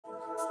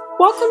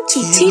Welcome to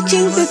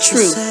Teaching the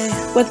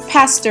Truth with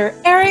Pastor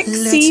Eric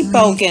C.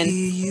 Bogan.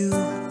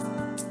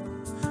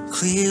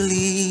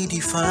 Clearly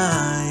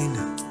define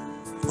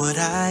what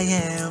I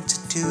am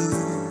to do.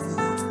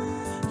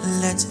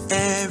 Let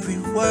every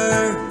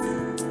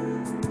word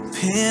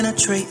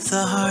penetrate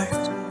the heart.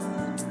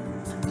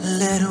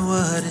 Let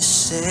what is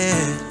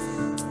said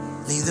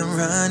lead them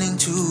running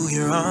to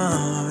your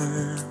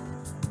arm.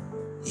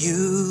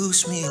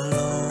 Use me,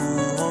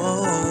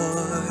 Lord.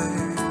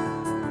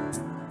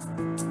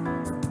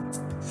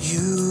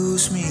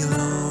 Use me,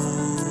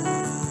 Lord.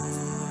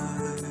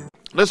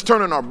 Let's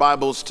turn in our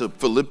Bibles to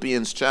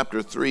Philippians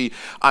chapter 3.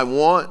 I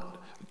want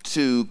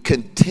to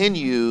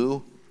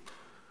continue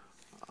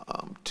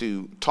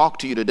to talk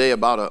to you today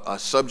about a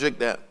subject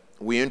that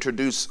we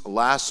introduced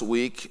last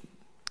week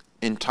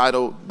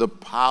entitled The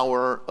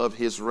Power of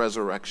His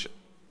Resurrection.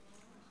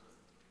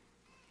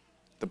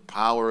 The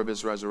power of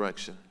His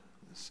resurrection.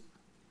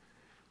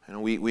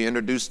 And we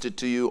introduced it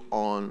to you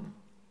on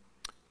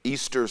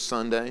Easter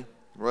Sunday,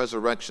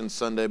 Resurrection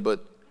Sunday,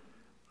 but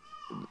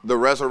the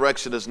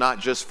resurrection is not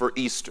just for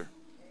Easter.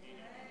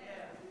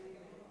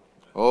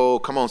 Oh,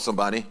 come on,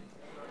 somebody.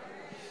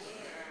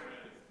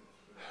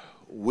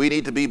 We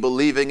need to be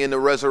believing in the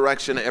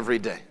resurrection every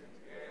day.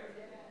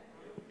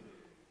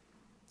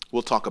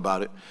 We'll talk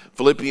about it.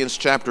 Philippians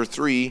chapter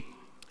 3,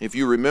 if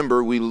you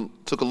remember, we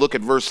took a look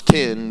at verse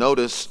 10.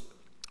 Notice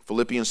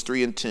Philippians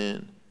 3 and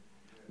 10.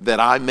 That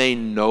I may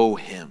know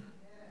him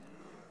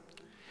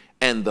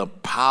and the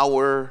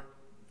power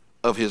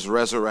of his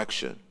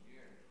resurrection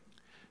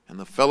and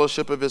the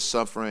fellowship of his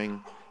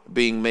suffering,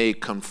 being made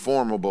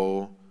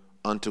conformable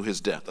unto his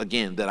death.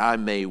 Again, that I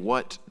may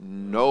what?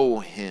 Know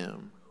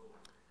him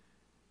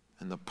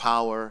and the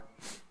power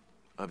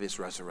of his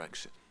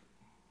resurrection.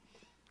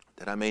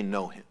 That I may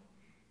know him.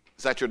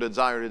 Is that your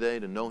desire today,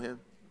 to know him?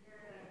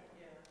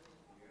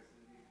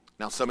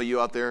 Now, some of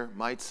you out there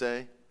might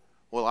say,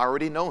 well, I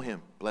already know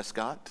him. Bless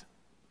God.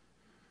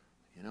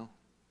 You know,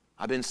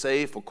 I've been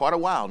saved for quite a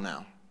while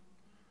now.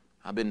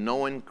 I've been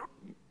knowing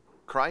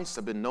Christ.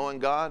 I've been knowing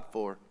God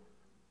for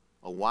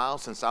a while,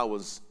 since I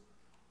was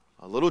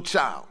a little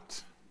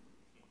child.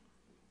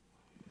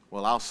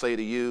 Well, I'll say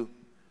to you,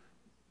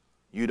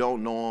 you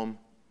don't know him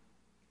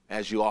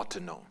as you ought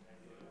to know him.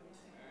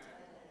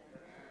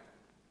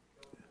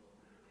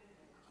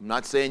 I'm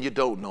not saying you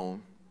don't know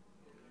him.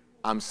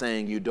 I'm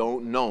saying you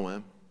don't know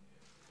him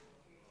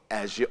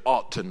as you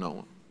ought to know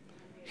him.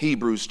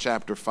 Hebrews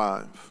chapter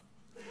 5.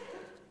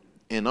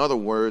 In other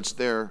words,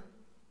 there are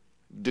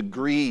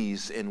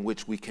degrees in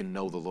which we can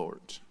know the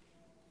Lord.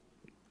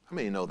 How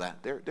many know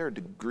that? There are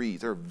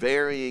degrees. There are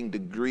varying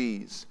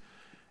degrees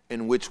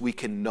in which we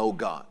can know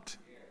God.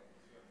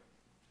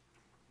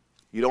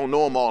 You don't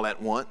know him all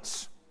at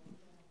once.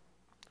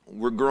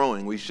 We're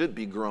growing. We should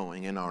be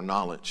growing in our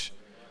knowledge.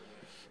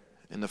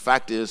 And the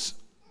fact is,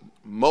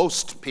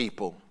 most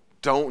people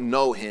don't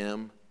know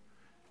him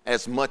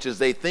as much as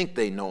they think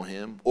they know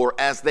him, or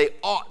as they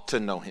ought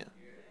to know him.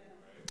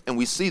 And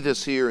we see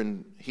this here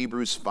in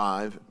Hebrews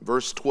 5,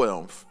 verse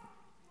 12.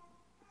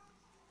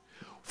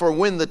 For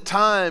when the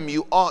time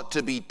you ought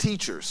to be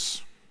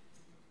teachers,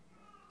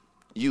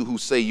 you who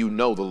say you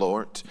know the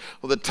Lord,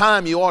 well, the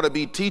time you ought to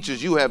be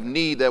teachers, you have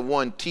need that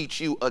one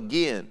teach you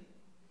again,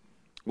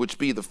 which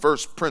be the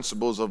first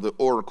principles of the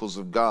oracles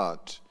of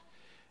God,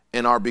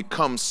 and are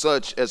become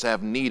such as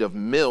have need of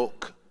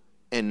milk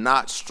and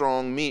not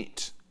strong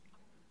meat.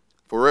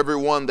 For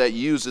everyone that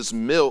uses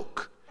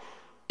milk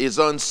is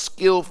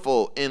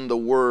unskillful in the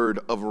word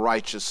of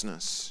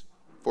righteousness,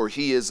 for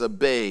he is a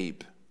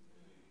babe.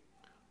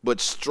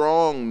 But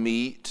strong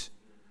meat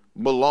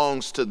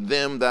belongs to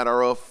them that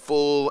are of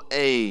full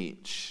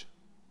age,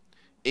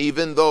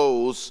 even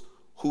those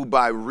who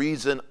by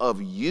reason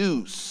of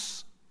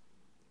use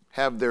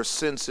have their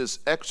senses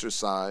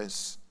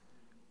exercised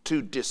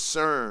to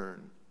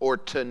discern or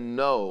to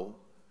know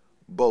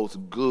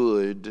both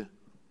good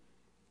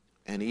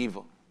and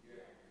evil.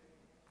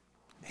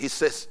 He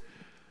says,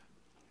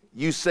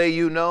 you say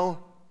you know,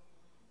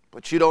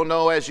 but you don't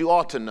know as you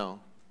ought to know.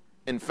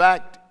 In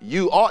fact,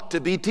 you ought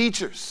to be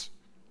teachers.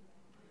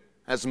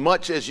 As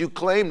much as you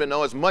claim to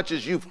know, as much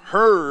as you've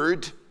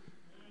heard.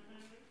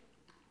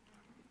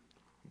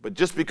 But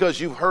just because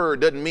you've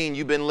heard doesn't mean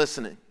you've been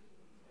listening.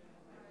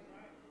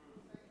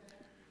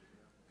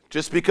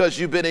 Just because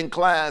you've been in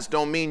class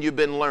don't mean you've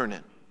been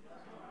learning.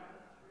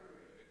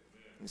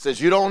 He says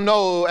you don't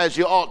know as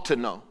you ought to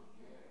know.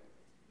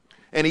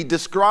 And he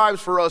describes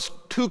for us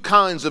two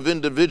kinds of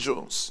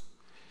individuals.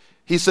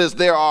 He says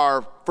there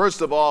are,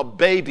 first of all,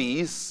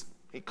 babies.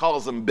 He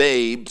calls them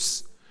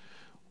babes.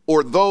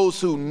 Or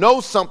those who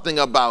know something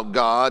about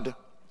God,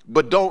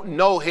 but don't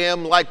know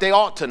him like they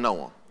ought to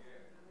know him.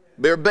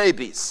 They're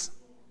babies.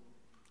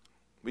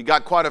 We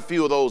got quite a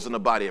few of those in the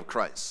body of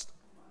Christ.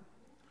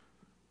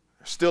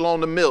 They're still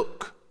on the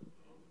milk.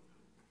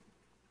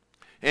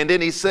 And then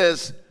he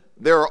says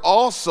there are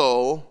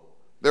also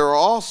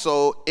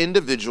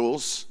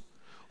individuals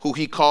who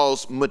he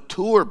calls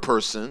mature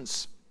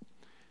persons,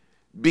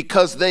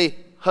 because they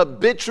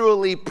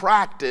habitually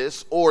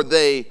practice, or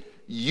they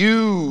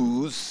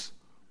use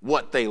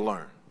what they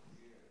learn.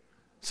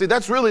 See,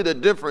 that's really the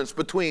difference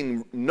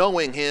between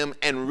knowing him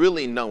and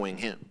really knowing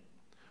him.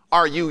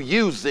 Are you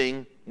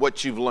using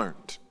what you've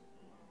learned?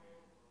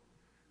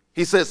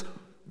 He says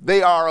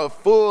they are of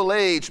full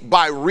age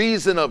by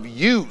reason of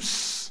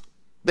use.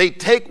 They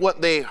take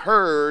what they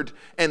heard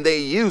and they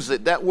use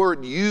it. That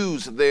word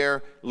use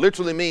there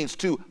literally means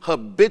to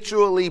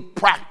habitually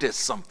practice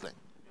something.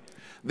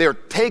 They're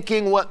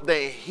taking what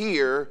they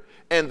hear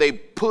and they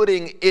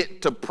putting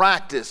it to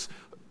practice.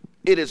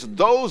 It is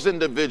those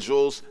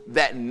individuals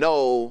that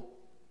know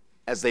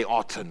as they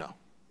ought to know.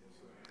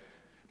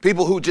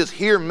 People who just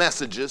hear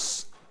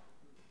messages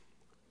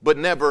but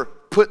never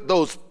put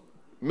those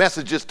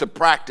messages to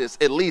practice,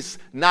 at least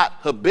not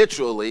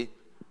habitually,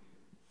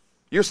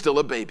 you're still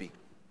a baby.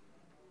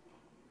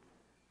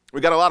 We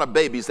got a lot of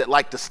babies that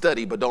like to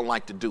study but don't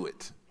like to do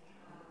it.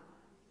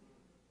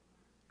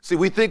 See,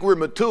 we think we're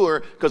mature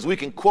because we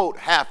can quote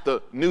half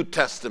the New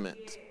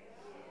Testament.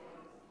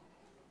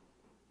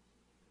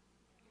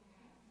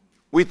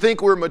 We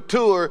think we're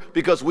mature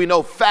because we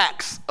know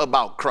facts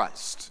about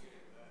Christ.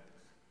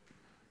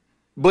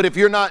 But if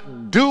you're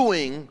not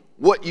doing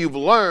what you've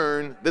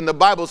learned, then the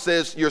Bible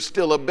says you're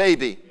still a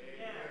baby.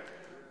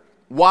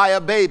 Why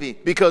a baby?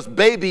 Because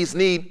babies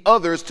need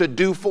others to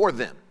do for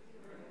them.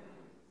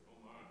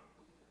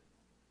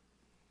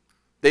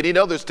 They need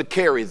others to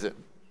carry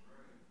them.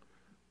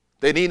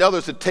 They need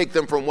others to take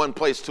them from one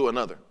place to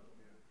another.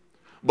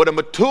 But a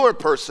mature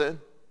person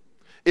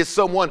is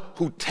someone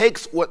who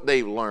takes what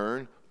they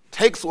learn,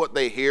 takes what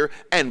they hear,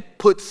 and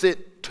puts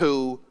it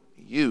to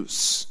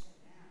use.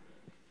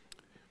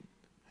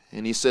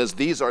 And he says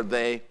these are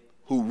they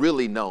who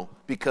really know,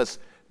 because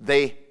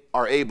they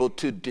are able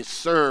to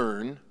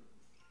discern.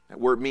 That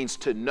word means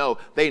to know.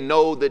 They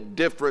know the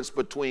difference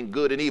between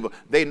good and evil.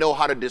 They know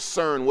how to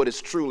discern what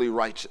is truly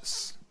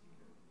righteous.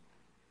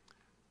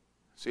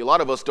 See, a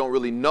lot of us don't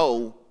really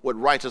know what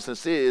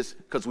righteousness is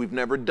because we've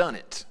never done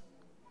it.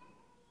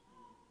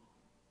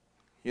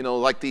 You know,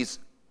 like these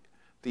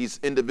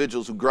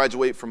individuals who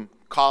graduate from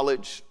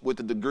college with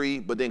a degree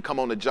but then come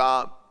on the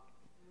job.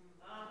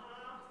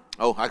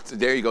 Oh,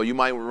 there you go. You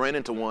might run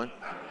into one.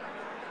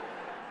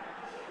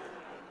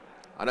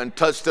 I done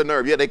touched the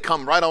nerve. Yeah, they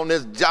come right on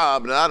this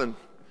job, and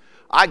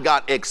I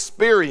got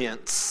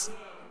experience.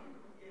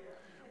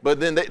 But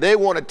then they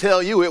want to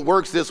tell you it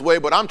works this way,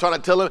 but I'm trying to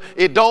tell them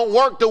it don't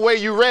work the way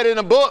you read in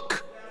a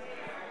book.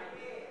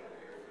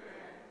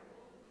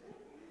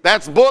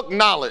 That's book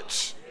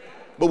knowledge.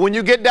 But when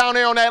you get down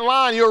there on that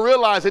line, you'll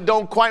realize it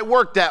don't quite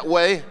work that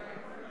way.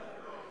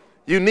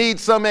 You need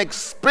some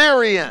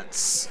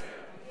experience.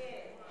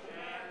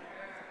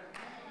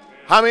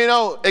 How many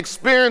know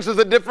experience is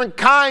a different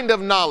kind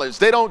of knowledge?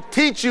 They don't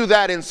teach you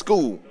that in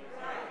school.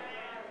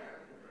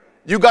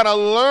 You got to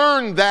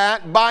learn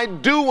that by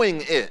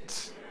doing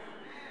it.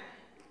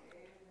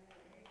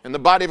 And the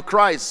body of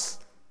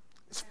Christ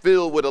is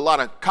filled with a lot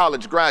of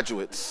college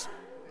graduates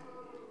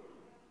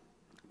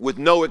with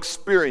no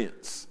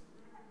experience.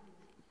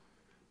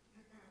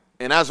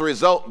 And as a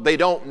result, they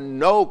don't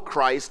know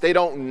Christ. They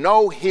don't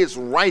know his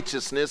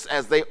righteousness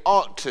as they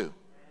ought to.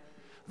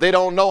 They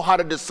don't know how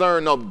to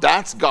discern, no,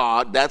 that's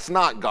God, that's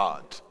not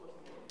God.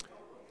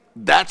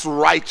 That's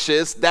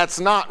righteous, that's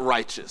not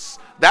righteous.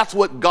 That's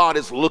what God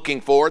is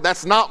looking for,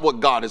 that's not what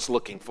God is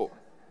looking for.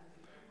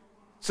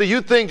 See,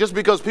 you think just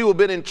because people have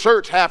been in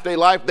church half their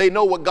life, they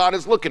know what God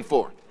is looking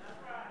for.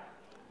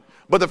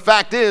 But the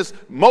fact is,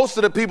 most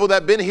of the people that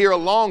have been here a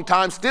long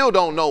time still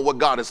don't know what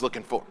God is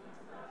looking for.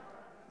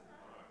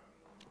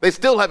 They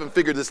still haven't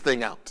figured this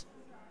thing out.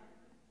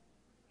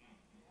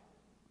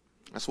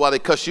 That's why they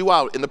cuss you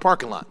out in the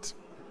parking lot,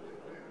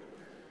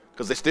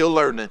 because they're still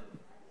learning.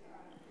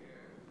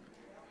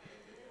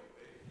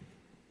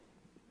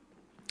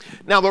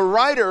 Now, the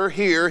writer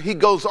here, he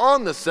goes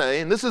on to say,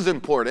 and this is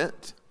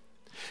important,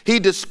 he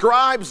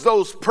describes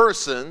those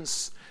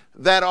persons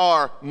that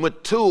are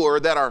mature,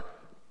 that are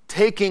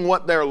taking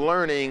what they're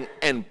learning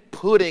and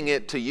putting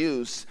it to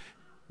use,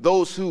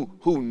 those who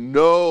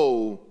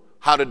know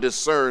how to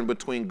discern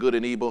between good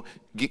and evil.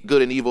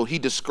 He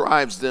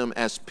describes them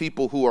as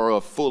people who are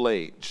of full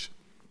age.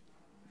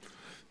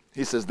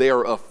 He says they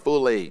are of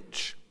full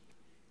age.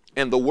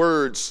 And the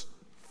words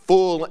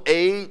full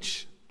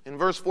age in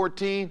verse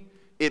 14,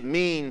 it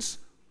means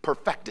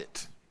perfected.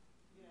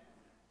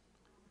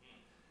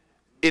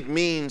 It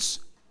means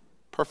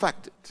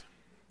perfected.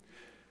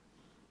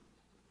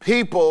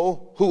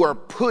 People who are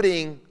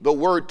putting the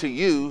word to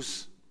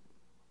use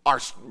are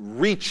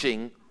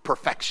reaching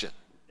perfection.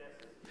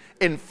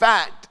 In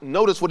fact,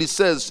 notice what he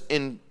says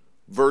in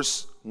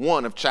verse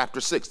 1 of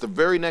chapter 6, the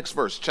very next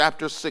verse,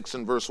 chapter 6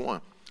 and verse 1.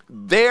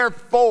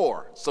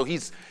 Therefore, so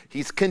he's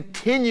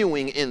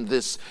continuing in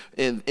this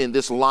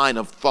line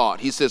of thought.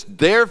 He says,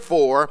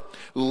 therefore,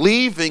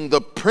 leaving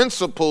the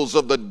principles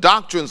of the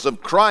doctrines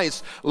of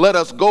Christ, let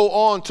us go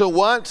on to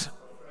what?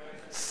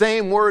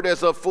 Same word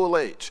as a full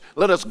age.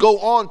 Let us go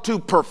on to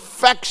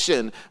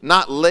perfection,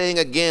 not laying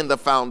again the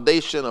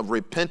foundation of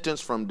repentance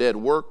from dead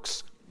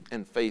works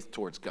and faith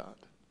towards God.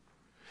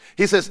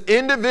 He says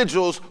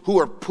individuals who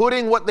are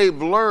putting what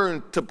they've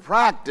learned to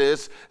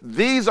practice,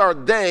 these are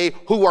they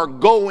who are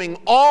going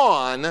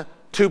on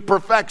to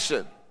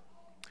perfection.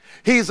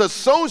 He's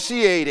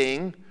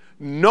associating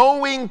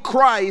knowing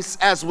Christ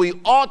as we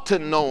ought to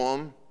know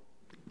him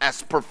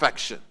as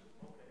perfection.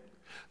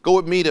 Go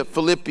with me to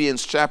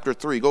Philippians chapter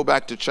 3. Go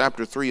back to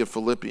chapter 3 of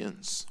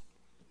Philippians.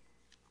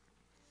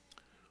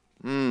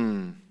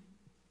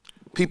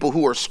 People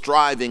who are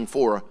striving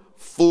for a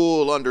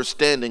full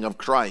understanding of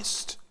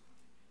Christ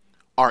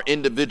are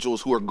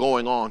individuals who are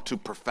going on to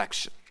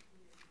perfection.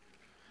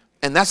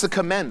 And that's a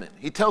commandment.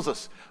 He tells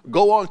us,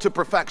 go on to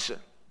perfection.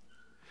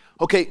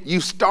 Okay,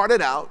 you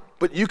started out,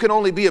 but you can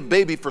only be a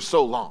baby for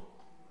so long.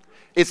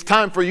 It's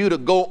time for you to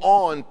go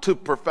on to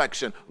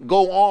perfection,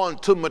 go on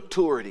to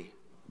maturity.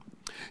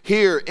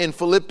 Here in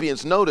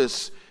Philippians,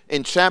 notice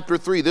in chapter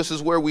 3, this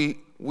is where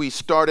we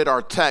started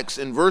our text.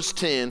 In verse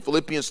 10,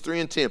 Philippians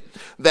 3 and 10,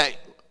 that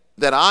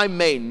I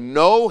may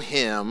know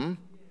him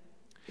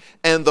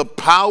and the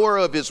power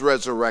of his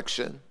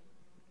resurrection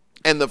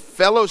and the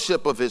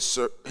fellowship of his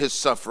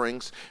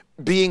sufferings,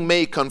 being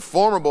made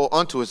conformable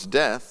unto his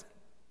death,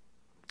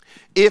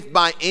 if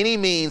by any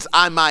means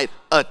I might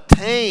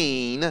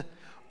attain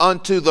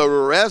unto the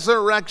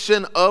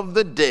resurrection of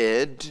the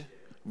dead.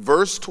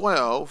 Verse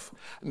 12,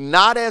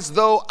 not as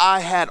though I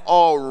had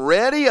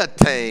already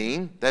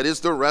attained, that is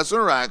the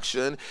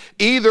resurrection,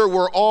 either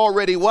were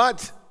already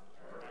what?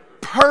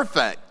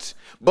 Perfect.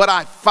 But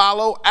I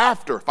follow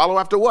after. Follow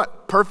after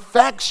what?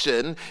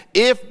 Perfection,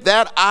 if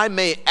that I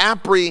may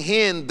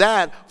apprehend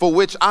that for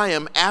which I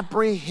am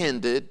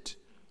apprehended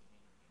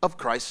of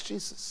Christ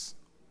Jesus.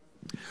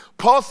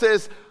 Paul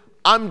says,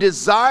 I'm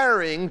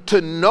desiring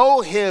to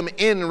know him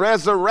in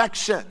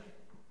resurrection.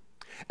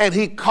 And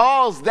he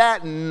calls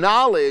that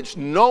knowledge,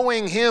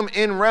 knowing him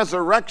in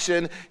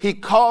resurrection, he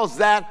calls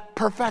that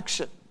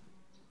perfection.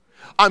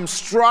 I'm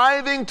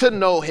striving to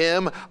know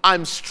him.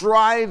 I'm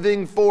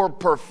striving for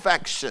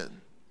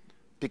perfection.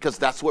 Because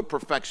that's what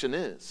perfection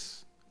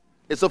is.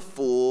 It's a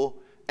full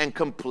and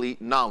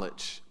complete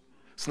knowledge.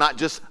 It's not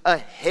just a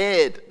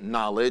head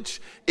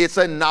knowledge. It's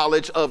a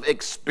knowledge of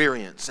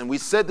experience. And we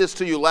said this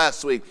to you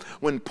last week.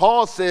 When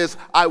Paul says,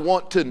 I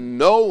want to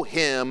know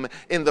him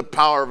in the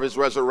power of his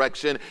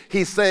resurrection,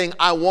 he's saying,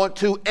 I want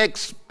to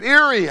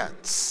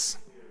experience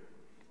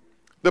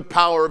the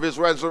power of his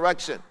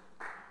resurrection.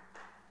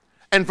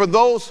 And for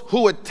those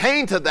who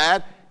attain to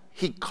that,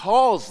 he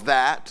calls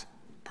that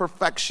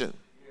perfection.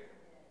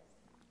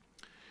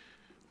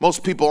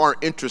 Most people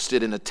aren't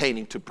interested in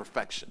attaining to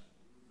perfection.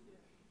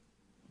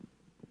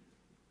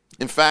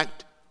 In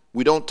fact,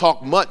 we don't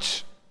talk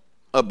much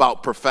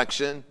about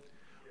perfection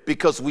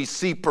because we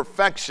see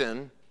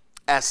perfection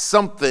as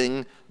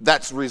something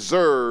that's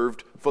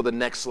reserved for the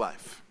next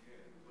life.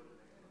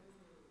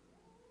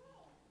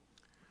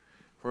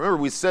 Remember,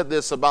 we said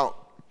this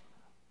about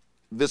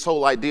this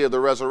whole idea of the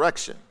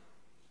resurrection.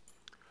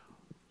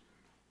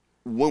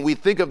 When we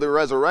think of the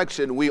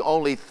resurrection, we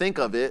only think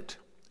of it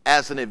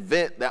as an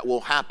event that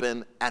will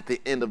happen at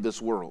the end of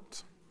this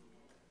world.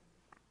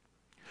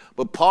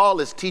 But Paul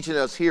is teaching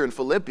us here in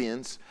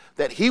Philippians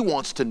that he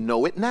wants to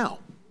know it now.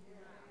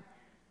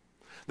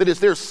 That is,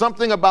 there's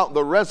something about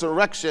the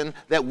resurrection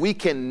that we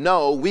can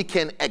know, we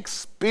can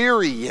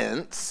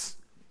experience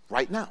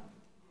right now.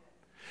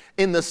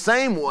 In the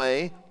same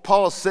way,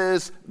 Paul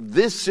says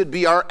this should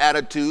be our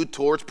attitude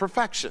towards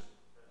perfection.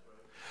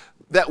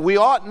 That we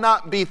ought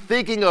not be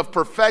thinking of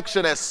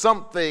perfection as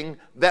something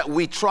that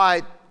we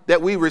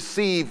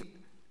receive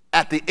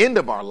at the end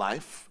of our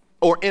life,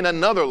 or in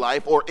another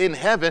life, or in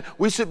heaven.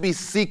 We should be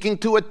seeking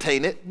to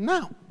attain it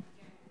now.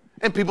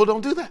 And people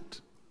don't do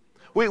that.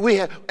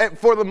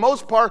 For the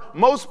most part,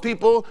 most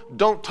people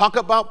don't talk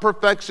about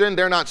perfection.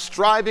 They're not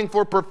striving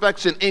for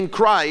perfection in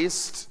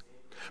Christ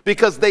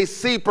because they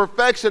see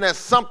perfection as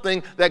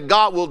something that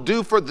God will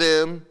do for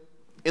them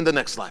in the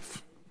next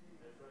life.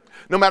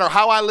 No matter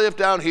how I live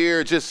down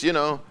here, just,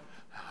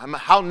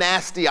 how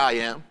nasty I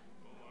am,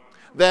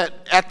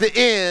 that at the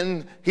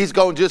end, he's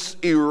going to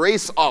just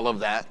erase all of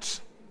that.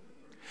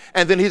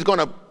 And then he's going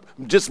to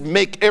just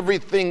make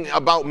everything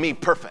about me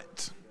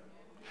perfect.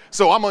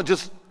 So I'm going to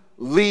just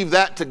leave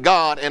that to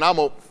God, and I'm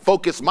going to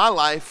focus my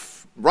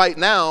life right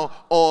now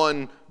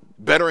on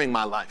bettering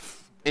my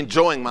life,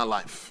 enjoying my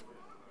life.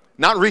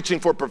 Not reaching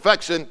for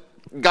perfection.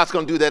 God's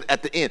going to do that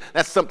at the end.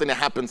 That's something that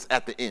happens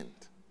at the end.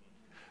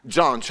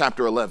 John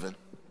chapter 11.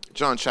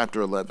 John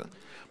chapter 11.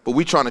 But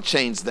we're trying to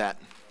change that.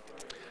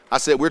 I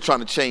said we're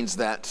trying to change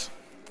that.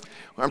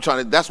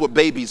 That's what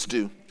babies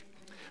do.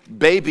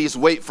 Babies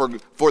wait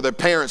for their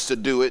parents to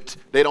do it.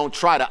 They don't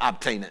try to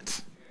obtain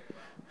it.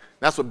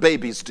 That's what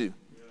babies do.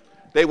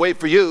 They wait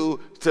for you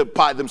to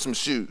buy them some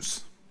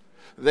shoes.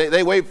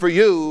 They wait for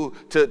you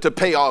to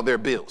pay all their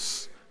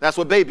bills. That's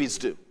what babies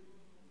do.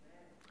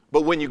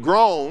 But when you're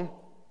grown,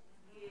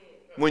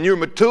 when you're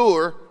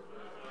mature,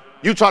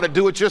 you try to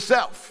do it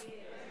yourself.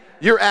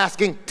 You're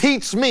asking,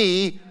 teach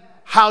me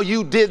how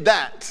you did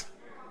that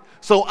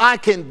so I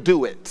can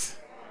do it.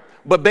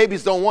 But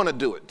babies don't want to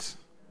do it.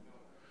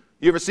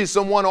 You ever see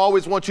someone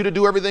always want you to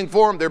do everything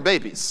for them? They're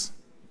babies.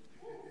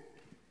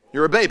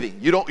 You're a baby.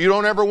 You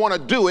don't ever want to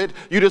do it.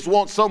 You just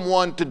want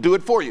someone to do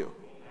it for you.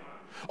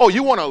 Oh,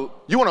 you want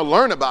to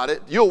learn about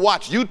it. You'll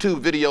watch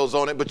YouTube videos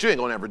on it, but you ain't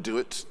going to ever do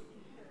it.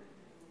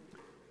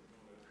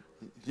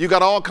 You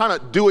got all kind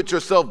of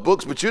do-it-yourself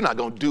books, but you're not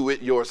going to do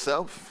it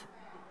yourself.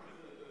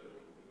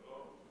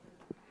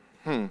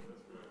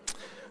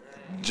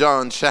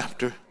 John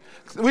chapter.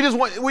 We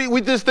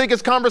just think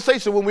it's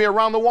conversation when we're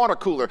around the water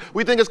cooler.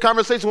 We think it's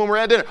conversation when we're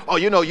at dinner. Oh,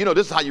 you know,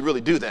 this is how you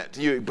really do that.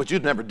 But you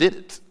never did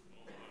it.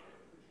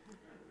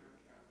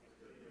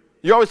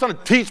 You're always trying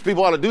to teach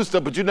people how to do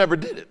stuff, but you never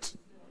did it.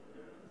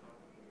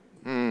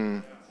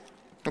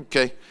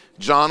 Okay.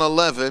 John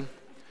 11.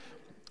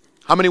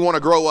 How many want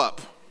to grow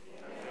up?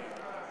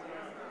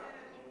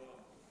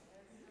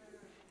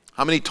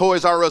 How many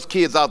Toys R Us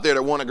kids out there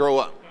that want to grow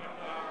up?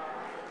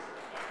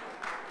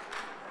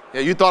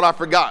 Yeah, you thought I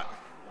forgot.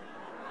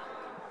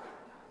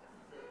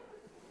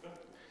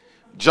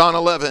 John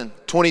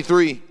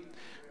 11:23.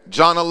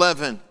 John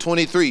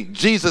 11:23.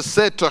 Jesus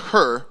said to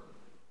her,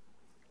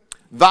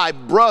 thy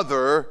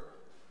brother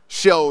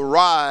shall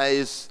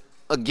rise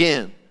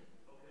again.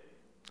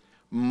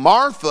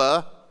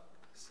 Martha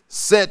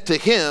said to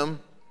him,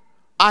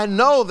 I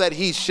know that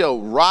he shall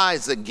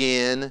rise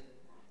again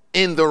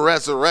in the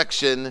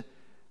resurrection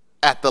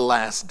at the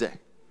last day.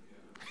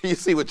 You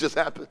see what just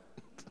happened?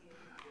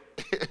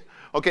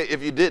 Okay,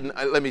 if you didn't,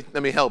 let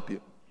me help you.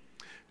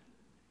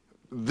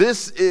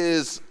 This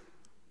is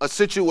a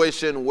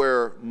situation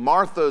where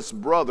Martha's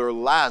brother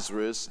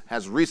Lazarus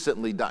has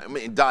recently died.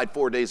 He died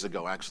 4 days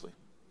ago, actually.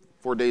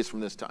 4 days from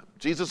this time.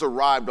 Jesus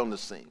arrived on the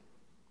scene.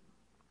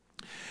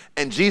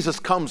 And Jesus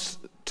comes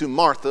to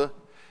Martha,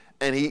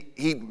 and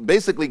he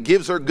basically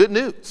gives her good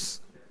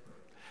news.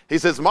 He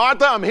says,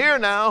 Martha, I'm here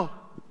now.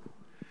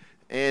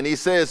 And he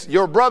says,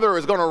 your brother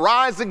is going to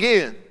rise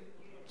again.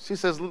 She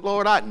says,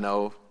 Lord, I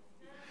know.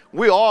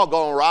 We all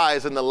going to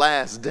rise in the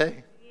last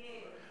day.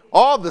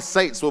 All the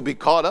saints will be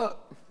caught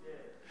up.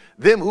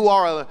 Them who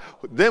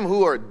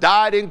are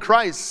died in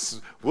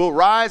Christ will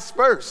rise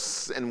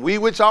first, and we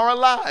which are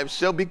alive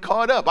shall be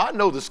caught up. I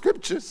know the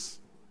scriptures.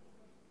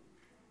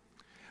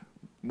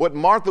 What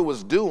Martha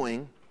was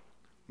doing,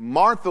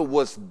 Martha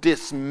was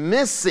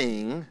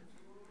dismissing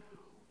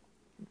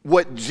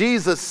what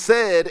Jesus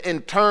said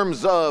in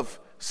terms of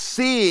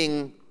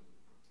seeing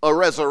a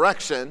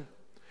resurrection.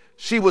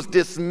 She was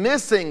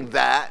dismissing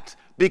that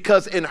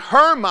because in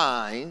her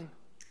mind,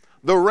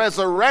 the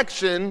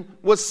resurrection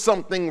was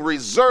something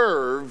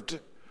reserved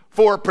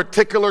for a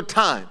particular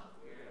time,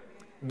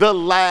 the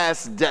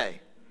last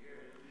day.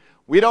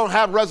 We don't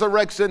have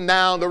resurrection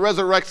now. The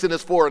resurrection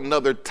is for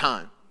another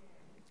time.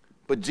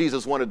 But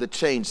Jesus wanted to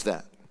change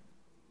that.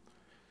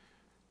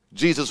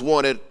 Jesus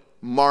wanted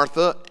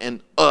Martha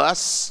and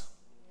us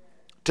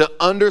to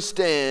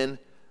understand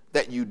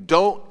that you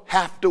don't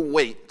have to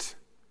wait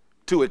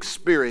to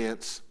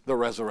experience the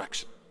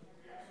resurrection.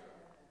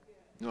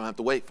 You don't have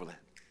to wait for that.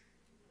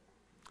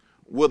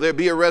 Will there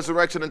be a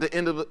resurrection at the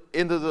end of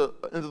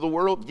the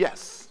world?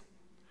 Yes.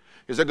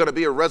 Is there going to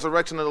be a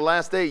resurrection in the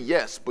last day?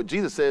 Yes. But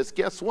Jesus says,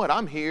 guess what?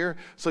 I'm here,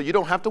 so you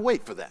don't have to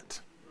wait for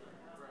that.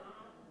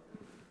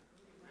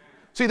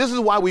 See, this is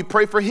why we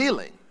pray for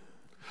healing.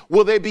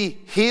 Will there be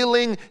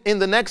healing in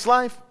the next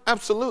life?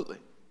 Absolutely.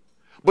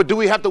 But do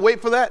we have to wait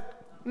for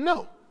that?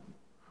 No.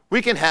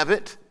 We can have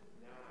it.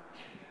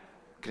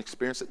 We can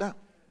experience it now.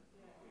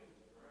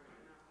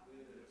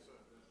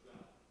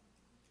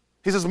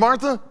 He says,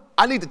 Martha,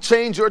 I need to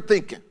change your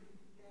thinking.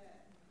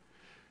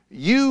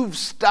 You've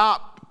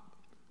stopped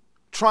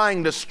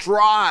trying to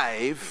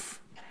strive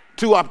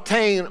to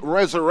obtain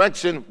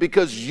resurrection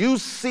because you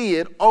see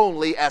it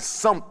only as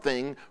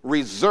something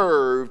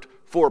reserved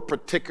for a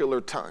particular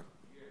time.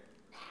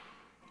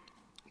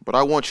 But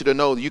I want you to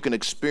know that you can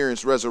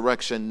experience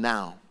resurrection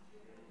now.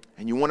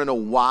 And you want to know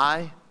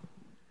why?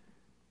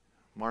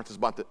 Jesus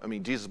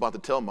is about to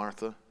tell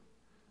Martha,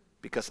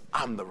 because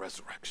I'm the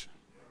resurrection.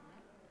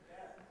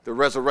 The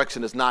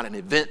resurrection is not an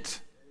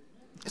event,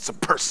 it's a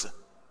person.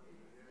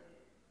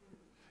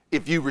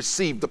 If you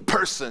receive the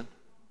person,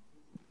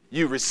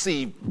 you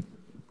receive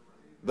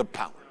the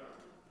power.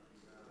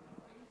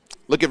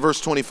 Look at verse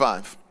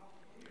 25.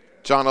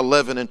 John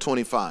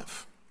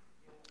 11:25.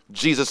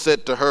 Jesus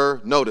said to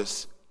her,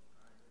 notice,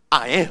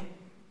 I am.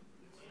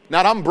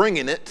 Not I'm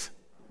bringing it.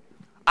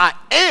 I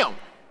am.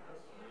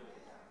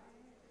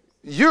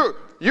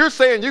 You're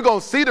saying you're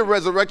going to see the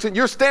resurrection.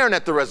 You're staring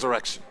at the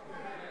resurrection.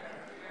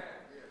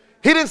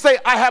 He didn't say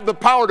I have the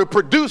power to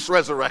produce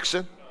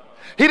resurrection.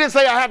 He didn't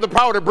say I have the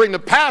power to bring to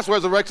pass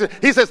resurrection.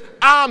 He says,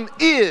 I'm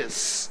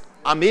is.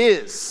 I'm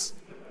is.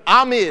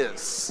 I'm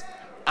is.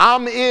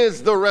 I'm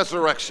is the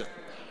resurrection.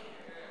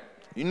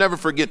 You never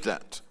forget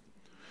that.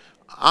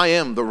 I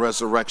am the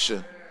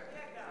resurrection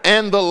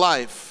and the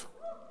life.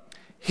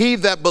 He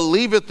that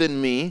believeth in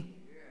me,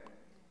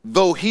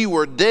 though he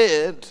were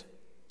dead,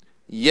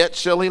 yet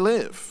shall he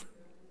live.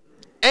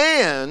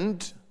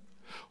 And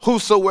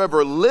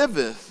whosoever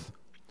liveth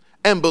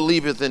and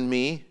believeth in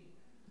me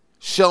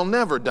shall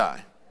never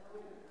die.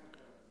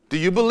 Do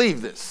you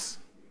believe this?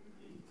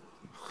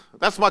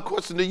 That's my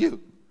question to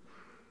you.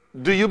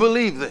 Do you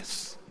believe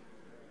this?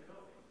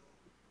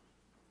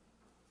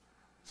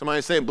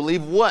 Somebody saying,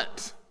 believe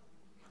what?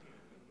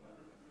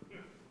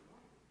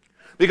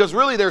 Because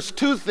really there's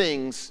two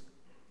things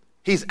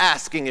he's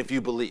asking if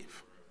you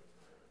believe.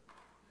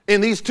 In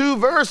these two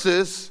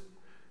verses,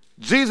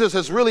 Jesus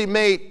has really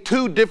made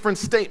two different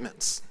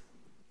statements.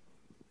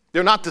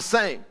 They're not the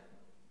same.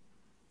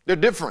 They're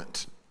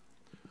different.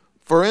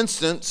 For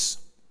instance,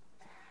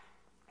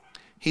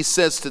 he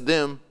says to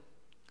them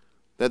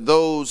that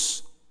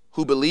those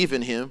who believe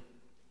in him,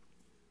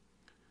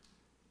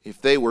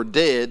 if they were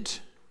dead,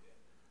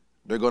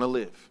 they're going to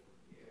live.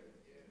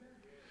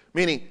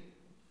 Meaning,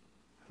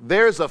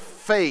 there's a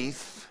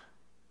faith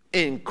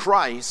in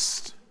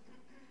Christ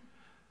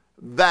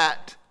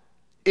that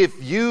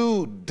if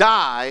you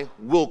die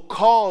will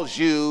cause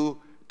you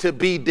to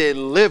be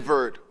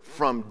delivered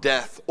from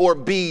death, or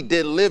be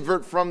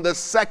delivered from the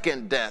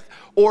second death,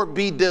 or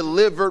be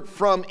delivered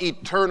from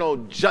eternal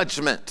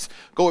judgment.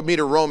 Go with me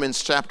to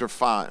Romans chapter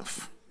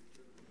 5.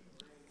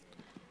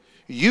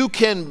 You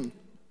can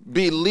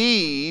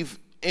believe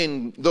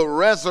in the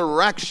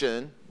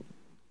resurrection,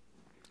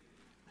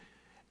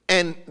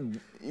 and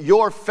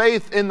your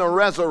faith in the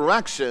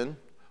resurrection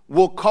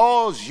will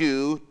cause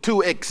you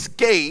to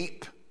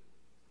escape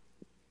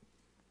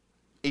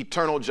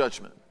eternal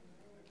judgment.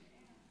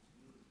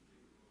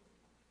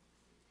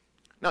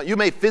 Now, you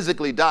may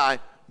physically die,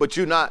 but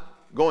you're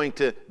not going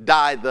to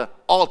die the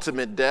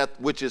ultimate death,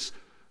 which is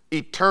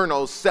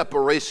eternal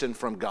separation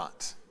from God.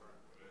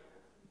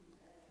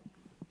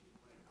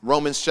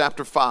 Romans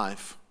chapter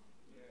 5,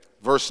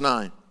 verse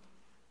 9.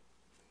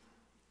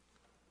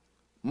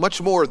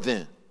 Much more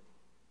then,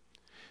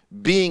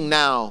 being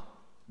now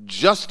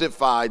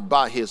justified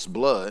by his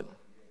blood,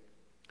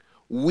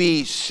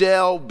 we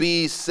shall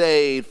be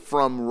saved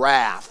from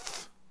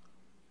wrath.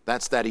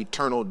 That's that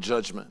eternal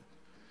judgment.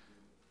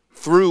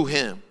 Through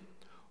him.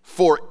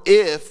 For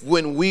if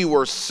when we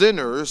were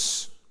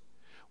sinners,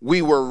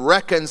 we were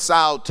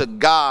reconciled to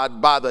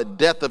God by the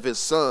death of his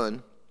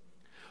son,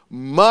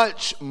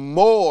 much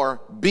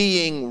more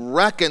being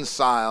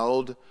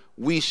reconciled,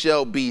 we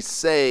shall be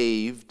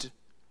saved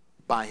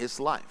by his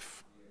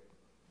life,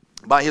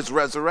 by his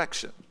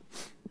resurrection.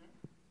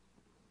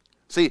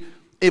 See,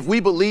 if we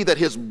believe that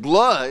his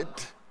blood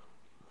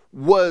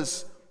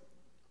was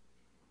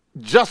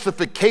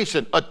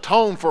justification,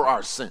 atone for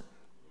our sin,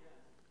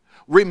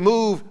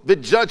 remove the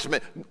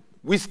judgment,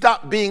 we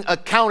stopped being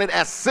accounted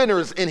as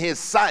sinners in his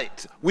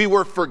sight, we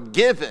were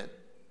forgiven.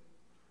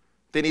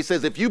 Then he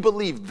says, if you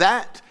believe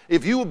that,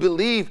 if you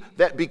believe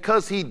that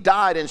because he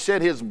died and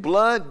shed his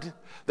blood,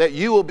 that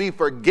you will be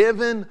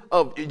forgiven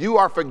of, you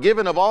are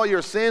forgiven of all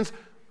your sins,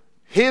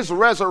 his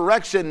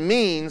resurrection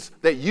means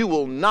that you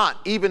will not,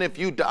 even if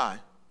you die,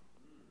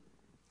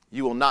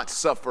 you will not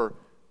suffer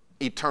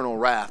eternal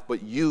wrath,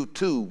 but you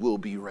too will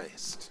be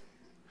raised.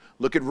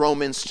 Look at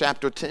Romans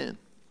chapter 10.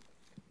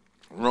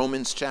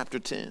 Romans chapter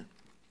 10.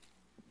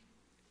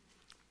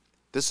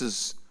 This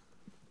is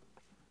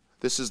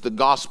the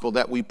gospel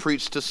that we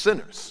preach to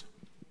sinners.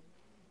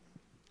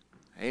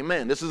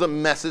 Amen. This is a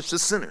message to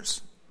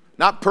sinners,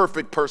 not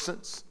perfect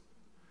persons.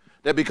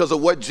 That because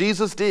of what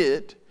Jesus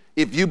did,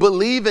 if you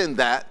believe in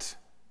that,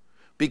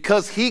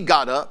 because he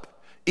got up,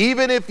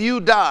 even if you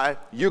die,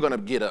 you're going to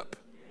get up.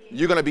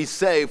 You're going to be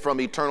saved from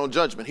eternal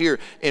judgment. Here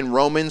in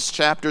Romans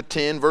chapter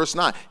 10, verse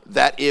 9,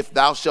 that if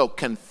thou shalt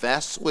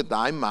confess with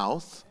thy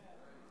mouth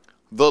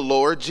the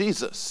Lord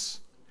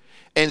Jesus,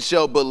 and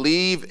shall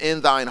believe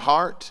in thine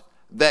heart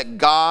that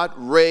God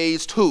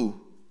raised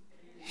who?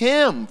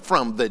 Him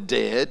from the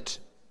dead,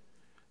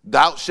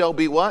 thou shalt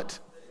be what?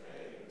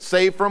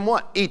 Saved from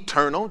what?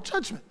 Eternal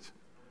judgment.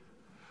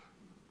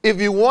 If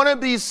you want to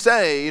be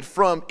saved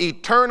from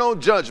eternal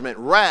judgment,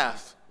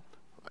 wrath,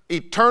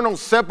 eternal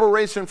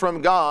separation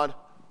from God,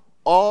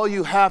 all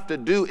you have to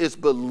do is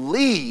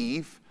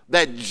believe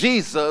that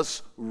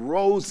Jesus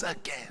rose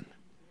again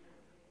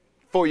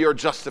for your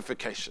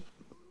justification.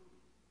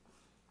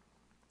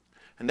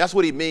 And that's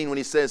what he means when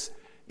he says,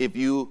 if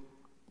you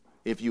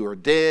are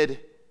dead,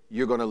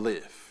 you're going to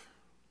live.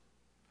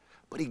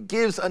 But he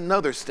gives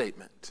another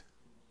statement.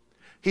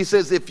 He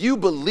says, if you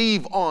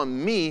believe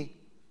on me,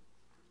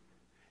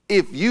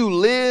 if you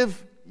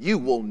live, you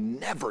will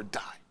never die.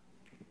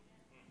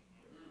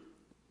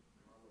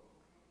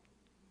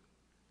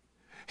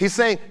 He's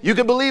saying, you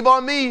can believe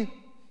on me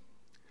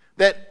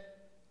that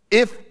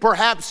if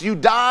perhaps you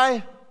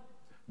die,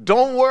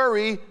 don't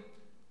worry,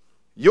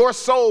 your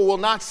soul will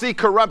not see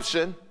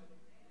corruption.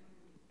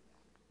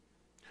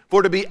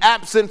 For to be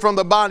absent from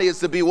the body is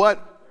to be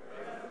what?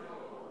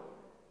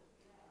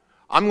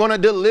 I'm going to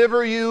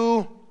deliver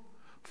you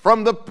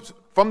from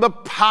the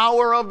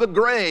power of the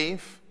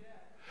grave.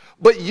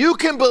 But you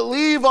can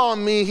believe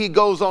on me, he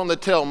goes on to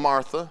tell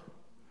Martha.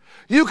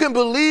 You can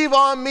believe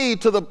on me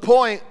to the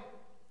point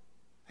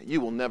that you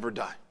will never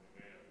die.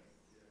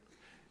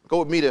 Go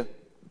with me to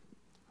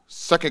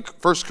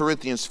 1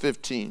 Corinthians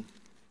 15.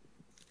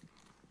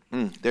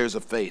 There's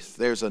a faith.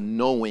 There's a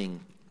knowing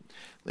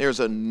There's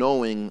a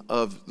knowing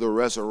of the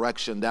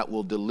resurrection that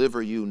will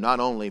deliver you not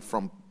only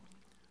from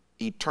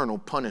eternal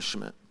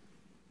punishment,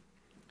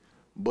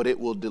 but it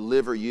will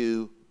deliver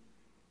you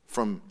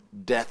from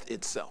death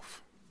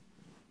itself.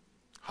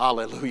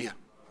 Hallelujah.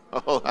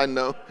 Oh, I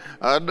know.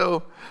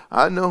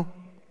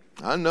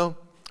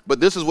 But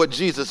this is what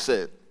Jesus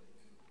said.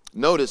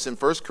 Notice in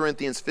 1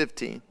 Corinthians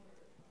 15,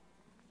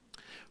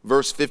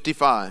 verse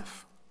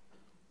 55,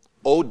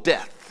 O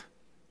death,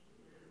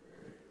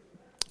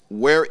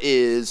 where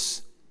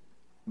is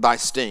thy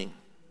sting?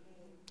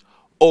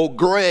 O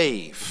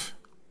grave,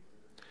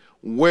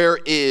 where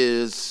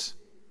is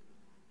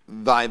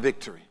thy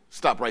victory?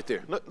 Stop right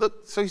there.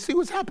 Look, so you see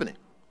what's happening.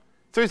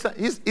 So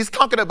he's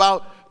talking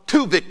about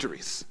two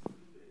victories.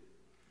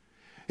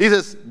 He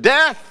says,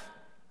 death,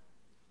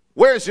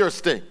 where's your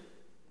sting?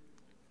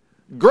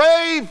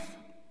 Grave,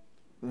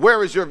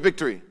 where is your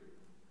victory?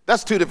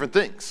 That's two different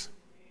things.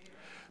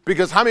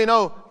 Because how many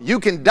know you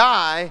can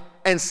die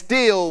and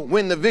still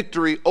win the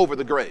victory over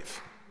the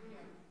grave?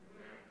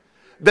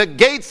 The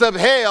gates of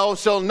hell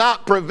shall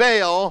not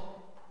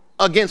prevail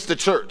against the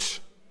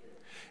church.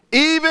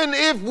 Even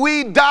if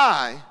we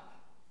die,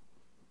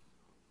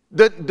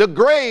 the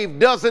grave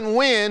doesn't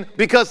win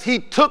because he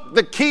took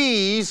the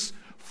keys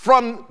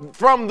from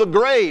the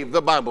grave,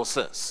 the Bible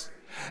says.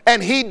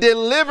 And he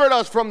delivered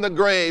us from the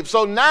grave.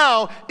 So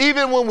now,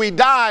 even when we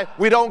die,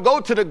 we don't go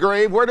to the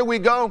grave. Where do we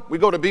go? We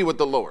go to be with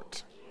the Lord.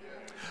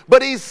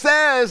 But he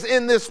says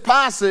in this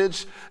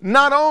passage,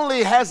 not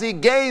only has he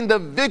gained the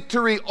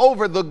victory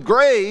over the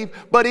grave,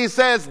 but he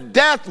says,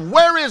 death,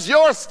 where is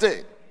your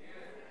sting?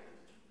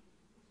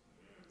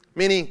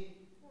 Meaning,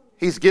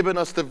 he's given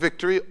us the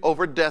victory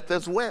over death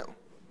as well.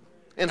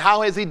 And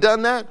how has he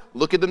done that?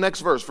 Look at the next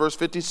verse, verse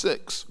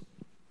 56.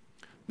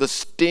 The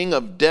sting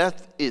of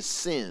death is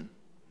sin.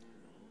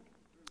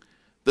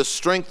 The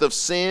strength of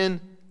sin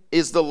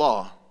is the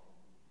law.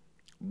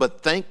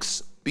 But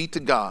thanks be to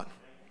God.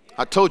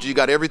 I told you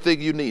got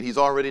everything you need. He's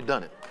already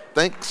done it.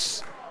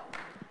 Thanks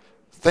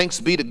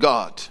be to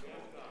God,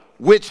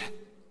 which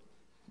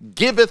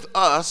giveth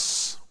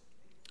us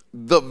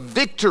the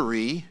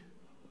victory,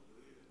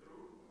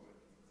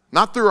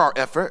 not through our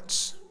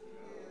efforts,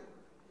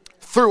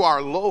 through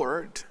our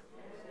Lord,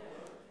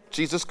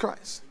 Jesus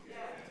Christ.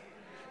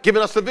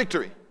 Giving us the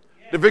victory.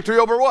 The victory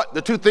over what?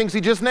 The two things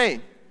he just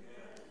named.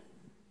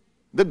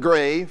 The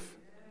grave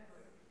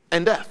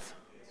and death.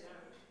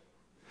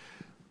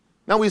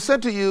 Now we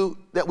said to you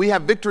that we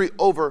have victory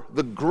over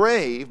the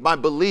grave by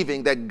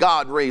believing that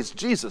God raised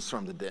Jesus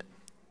from the dead.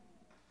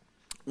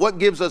 What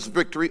gives us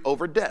victory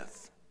over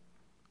death?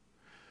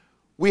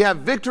 We have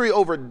victory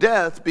over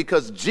death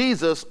because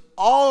Jesus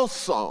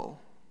also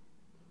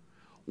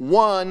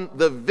won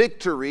the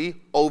victory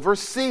over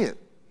sin.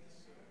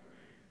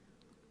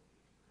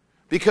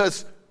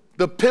 Because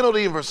the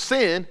penalty for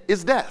sin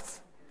is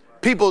death.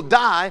 People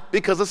die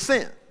because of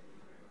sin.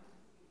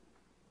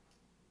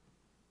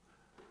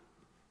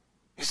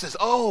 He says,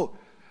 oh,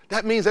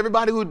 that means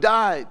everybody who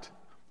died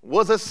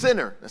was a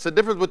sinner. That's the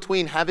difference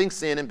between having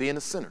sin and being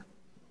a sinner.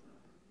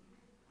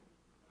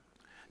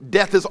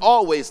 Death is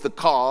always the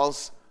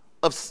cause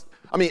of,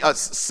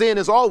 sin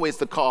is always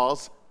the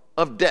cause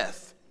of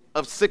death,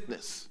 of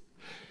sickness.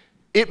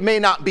 It may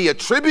not be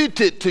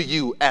attributed to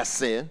you as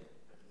sin,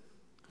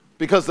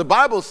 because the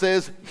Bible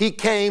says he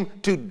came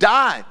to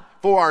die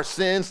for our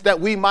sins that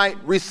we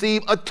might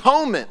receive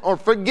atonement or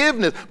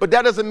forgiveness. But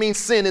that doesn't mean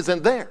sin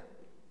isn't there.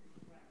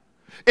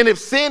 And if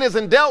sin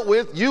isn't dealt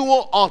with, you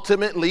will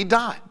ultimately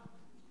die.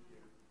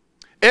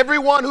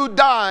 Everyone who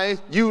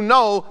dies, you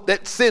know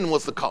that sin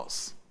was the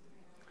cause.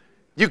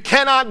 You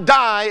cannot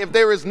die if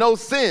there is no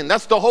sin.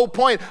 That's the whole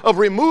point of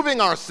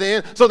removing our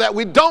sin so that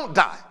we don't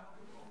die.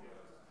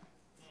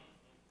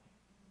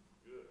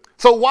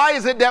 So why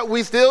is it that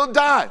we still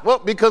die? Well,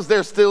 because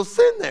there's still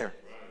sin there.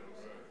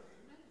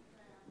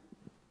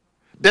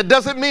 That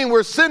doesn't mean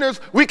we're sinners.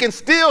 We can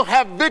still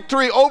have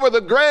victory over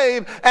the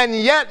grave and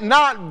yet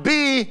not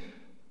be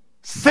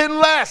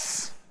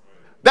sinless.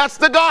 That's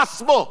the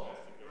gospel.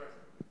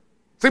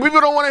 See,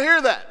 people don't want to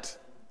hear that.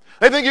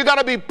 They think you got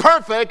to be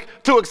perfect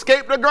to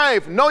escape the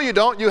grave. No, you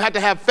don't. You have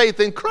to have faith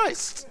in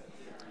Christ.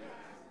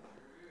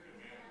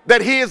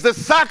 That he is the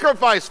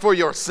sacrifice for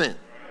your sin.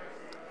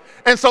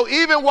 And so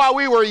even while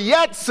we were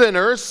yet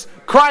sinners,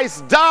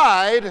 Christ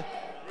died,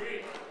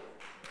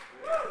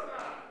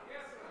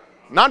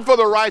 not for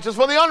the righteous,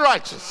 for the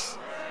unrighteous.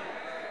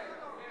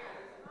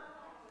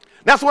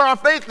 That's where our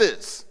faith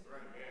is.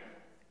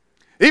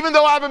 Even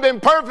though I haven't been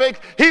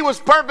perfect, he was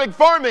perfect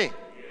for me.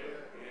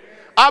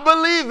 I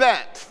believe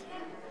that.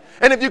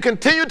 And if you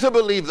continue to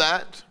believe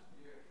that,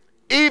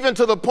 even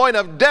to the point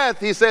of death,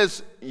 he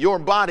says,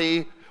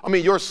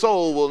 your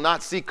soul will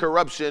not see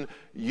corruption.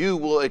 You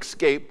will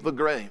escape the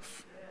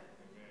grave.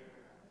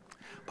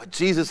 But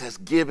Jesus has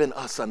given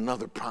us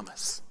another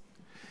promise.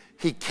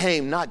 He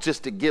came not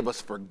just to give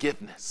us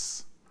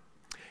forgiveness.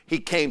 He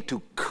came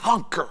to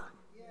conquer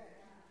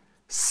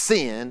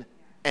sin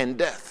and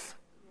death.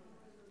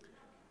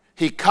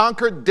 He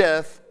conquered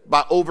death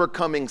by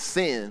overcoming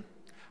sin.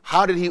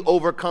 How did he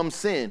overcome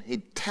sin? He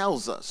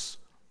tells us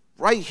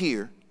right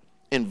here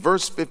in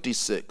verse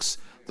 56,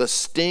 the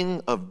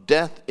sting of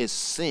death is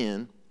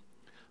sin.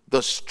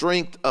 The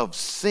strength of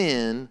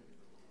sin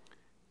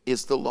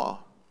is the law.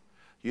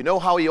 You know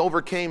how he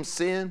overcame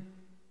sin?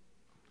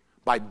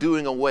 By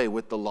doing away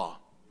with the law.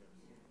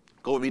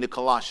 Go with me to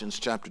Colossians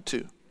chapter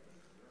 2.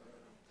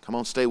 Come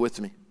on, stay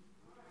with me.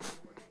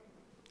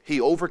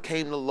 He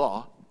overcame the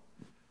law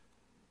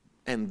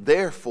and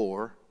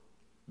therefore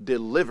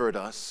delivered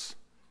us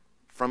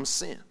from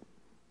sin.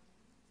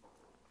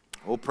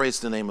 Oh, praise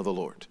the name of the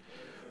Lord.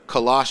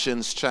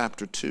 Colossians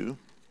chapter 2,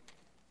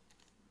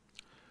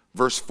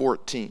 verse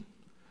 14.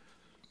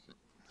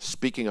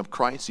 Speaking of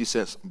Christ, he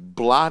says,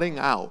 blotting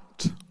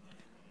out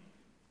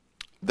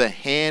the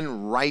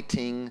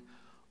handwriting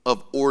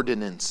of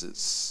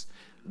ordinances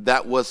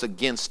that was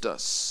against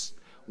us,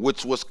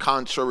 which was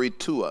contrary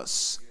to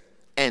us,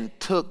 and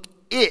took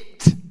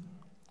it,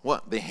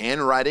 what? The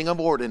handwriting of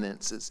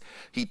ordinances.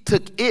 He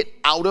took it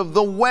out of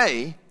the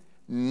way,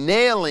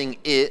 nailing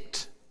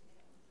it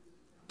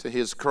to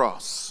his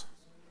cross.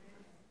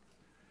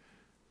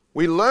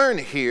 We learn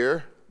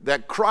here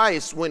that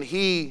Christ, when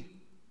he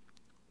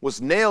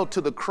was nailed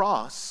to the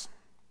cross,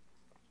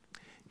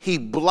 he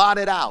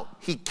blotted out,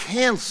 he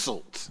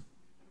canceled,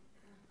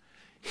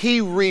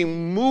 he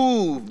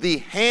removed the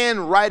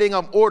handwriting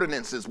of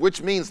ordinances,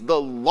 which means the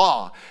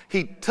law.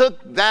 He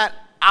took that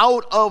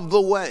out of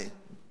the way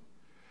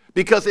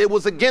because it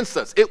was against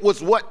us. It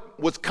was what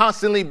was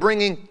constantly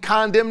bringing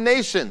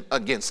condemnation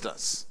against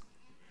us.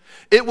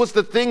 It was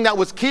the thing that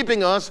was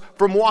keeping us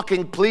from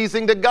walking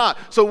pleasing to God.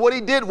 So what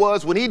he did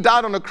was, when he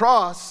died on the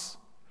cross,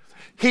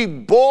 he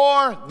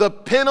bore the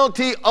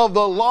penalty of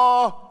the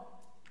law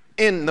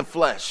in the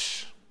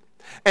flesh.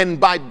 And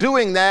by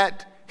doing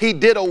that, he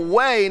did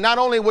away not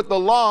only with the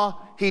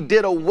law, he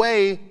did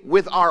away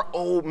with our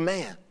old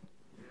man.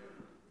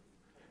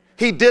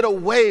 He did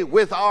away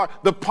with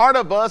the part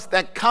of us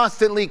that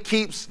constantly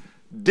keeps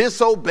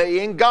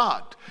disobeying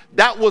God.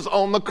 That was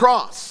on the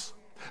cross.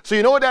 So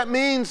you know what that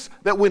means?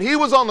 That when he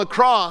was on the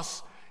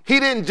cross, he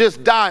didn't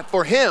just die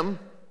for him.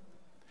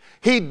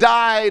 He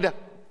died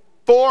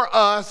for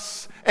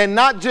us, and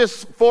not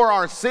just for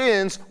our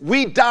sins.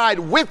 We died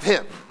with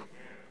him.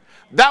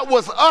 That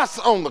was us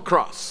on the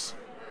cross.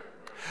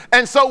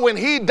 And so when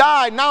he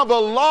died, now the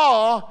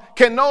law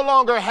can no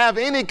longer have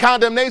any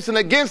condemnation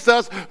against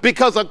us,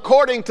 because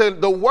according to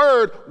the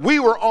word, we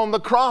were on the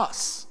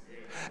cross.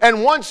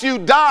 And once you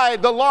die,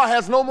 the law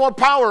has no more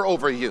power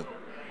over you.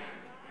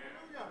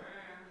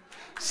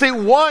 See,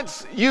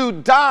 once you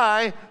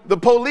die, the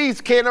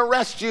police can't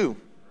arrest you.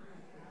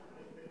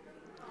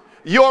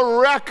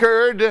 Your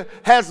record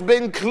has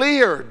been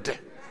cleared.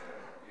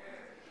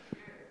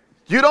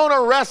 You don't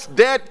arrest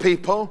dead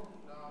people.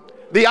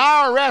 The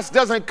IRS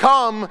doesn't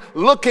come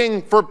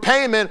looking for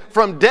payment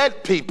from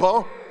dead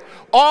people.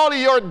 All of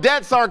your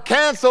debts are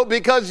canceled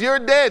because you're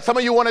dead. Some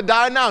of you want to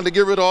die now to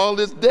get rid of all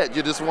this debt.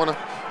 You just want to.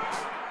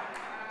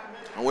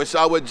 I wish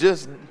I would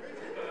just.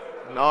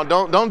 No,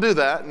 don't do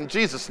that in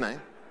Jesus'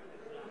 name.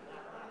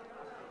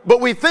 But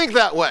we think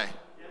that way.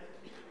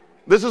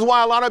 This is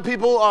why a lot of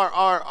people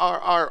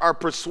are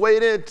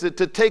persuaded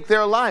to take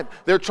their life.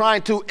 They're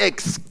trying to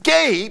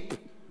escape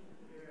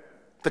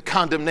the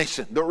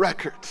condemnation, the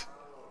record.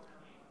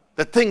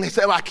 The thing they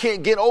say, well, I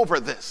can't get over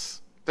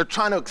this. They're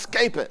trying to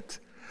escape it.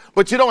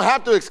 But you don't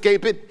have to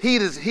escape it.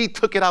 He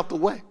took it out the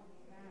way.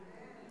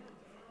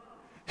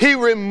 He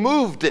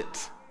removed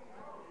it.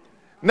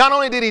 Not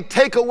only did he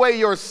take away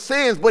your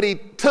sins, but he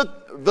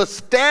took the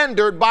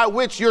standard by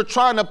which you're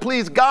trying to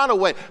please God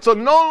away. So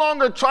no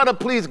longer try to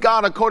please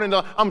God according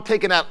to, I'm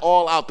taking that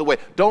all out the way.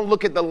 Don't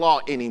look at the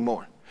law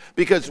anymore.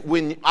 Because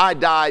when I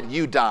died,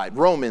 you died.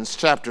 Romans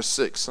chapter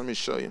 6. Let me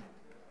show you.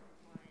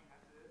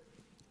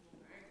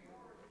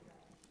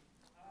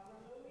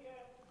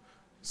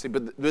 See,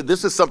 but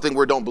this is something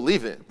we don't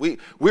believe in.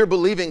 We're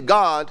believing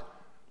God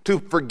to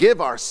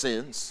forgive our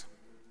sins,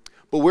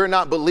 but we're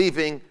not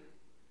believing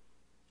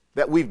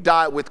that we've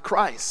died with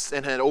Christ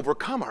and had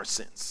overcome our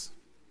sins.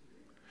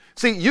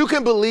 See, you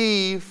can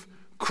believe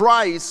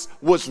Christ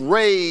was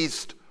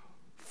raised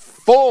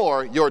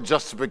for your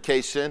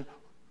justification,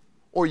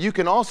 or you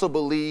can also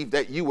believe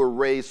that you were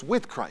raised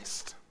with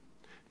Christ.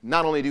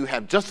 Not only do you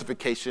have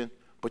justification,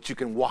 but you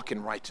can walk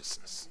in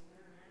righteousness.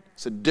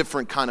 It's a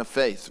different kind of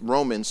faith.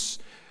 Romans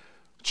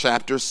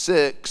chapter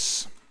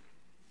 6.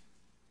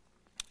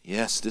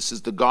 Yes, this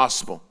is the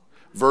gospel.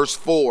 Verse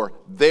 4,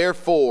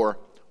 therefore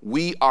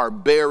we are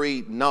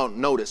buried,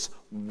 notice,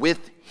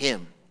 with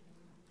him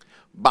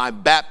by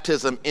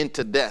baptism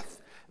into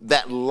death,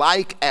 that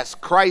like as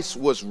Christ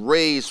was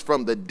raised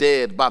from the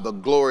dead by the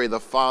glory of the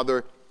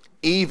Father,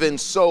 even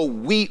so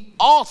we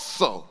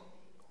also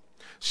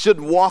should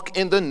walk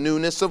in the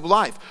newness of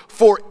life.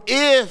 For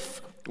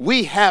if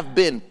we have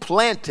been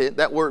planted,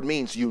 that word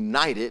means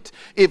united,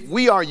 if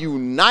we are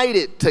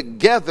united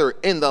together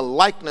in the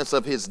likeness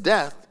of his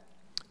death,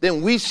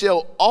 then we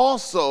shall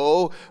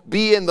also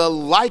be in the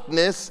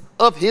likeness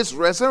of his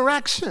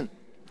resurrection.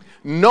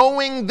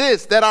 Knowing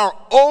this, that our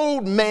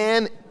old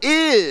man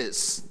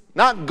is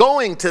not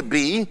going to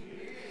be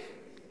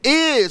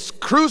is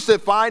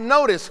crucified,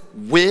 notice,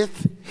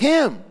 with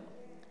him,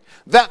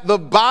 that the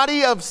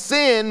body of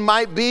sin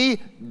might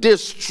be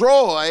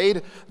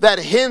destroyed, that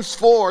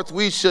henceforth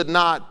we should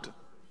not.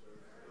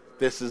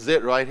 This is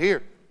it right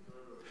here.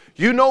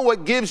 You know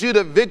what gives you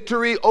the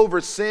victory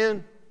over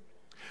sin?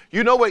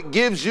 You know what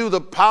gives you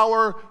the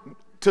power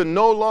to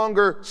no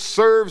longer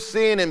serve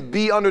sin and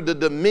be under the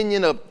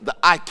dominion of the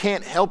I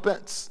can't help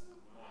it?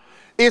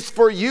 It's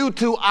for you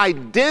to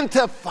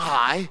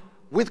identify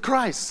with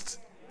Christ.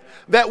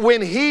 That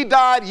when he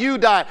died, you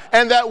died.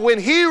 And that when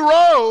he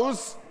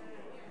rose,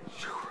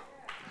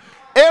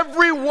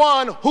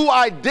 everyone who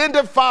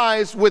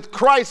identifies with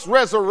Christ's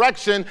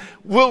resurrection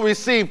will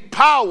receive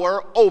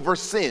power over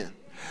sin.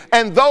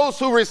 And those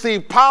who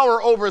receive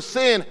power over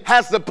sin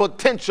has the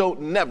potential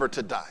never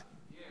to die.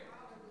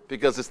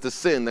 Because it's the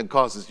sin that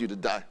causes you to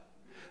die.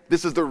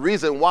 This is the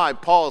reason why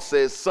Paul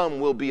says some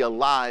will be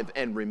alive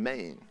and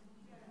remain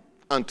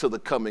until the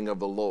coming of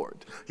the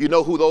Lord. You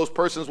know who those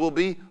persons will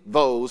be?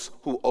 Those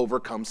who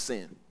overcome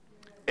sin.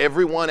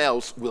 Everyone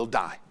else will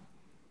die.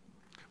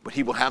 But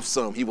he will have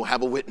some. He will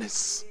have a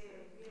witness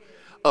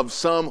of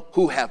some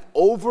who have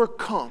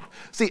overcome.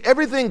 See,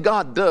 everything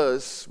God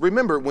does,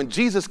 remember, when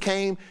Jesus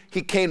came,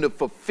 he came to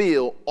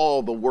fulfill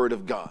all the word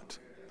of God.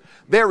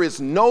 There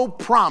is no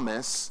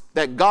promise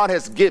that God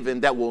has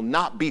given that will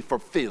not be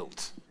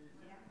fulfilled.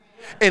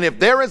 And if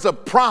there is a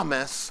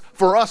promise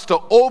for us to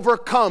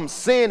overcome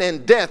sin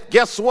and death,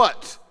 guess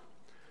what?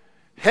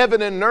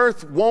 Heaven and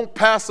earth won't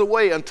pass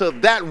away until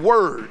that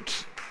word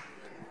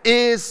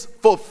is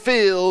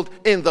fulfilled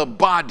in the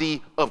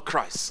body of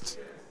Christ.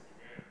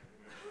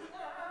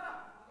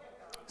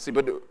 See,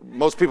 but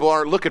most people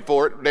aren't looking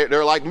for it.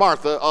 They're like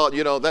Martha, oh,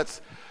 you know,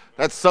 that's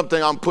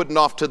something I'm putting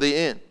off to the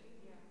end.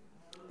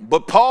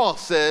 But Paul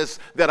says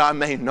that I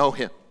may know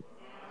him.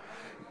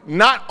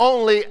 Not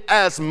only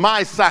as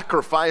my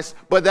sacrifice,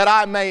 but that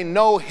I may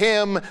know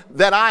him,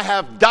 that I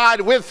have died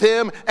with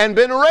him and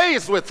been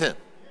raised with him.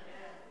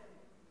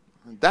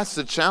 That's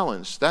the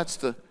challenge.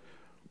 That's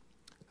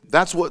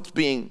what's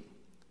being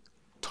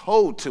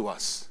told to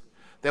us,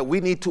 that we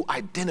need to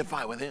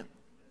identify with him.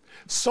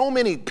 So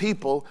many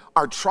people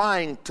are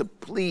trying to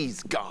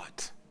please God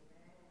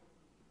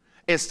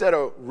instead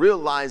of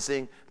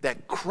realizing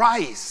that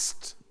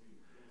Christ,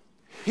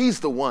 he's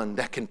the one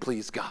that can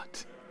please God.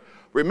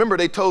 Remember,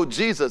 they told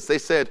Jesus, they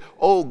said,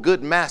 oh,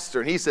 good master.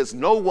 And he says,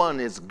 no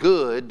one is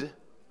good.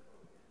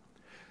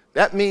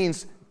 That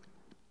means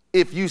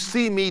if you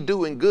see me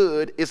doing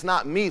good, it's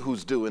not me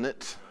who's doing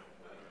it,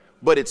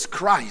 but it's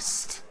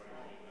Christ.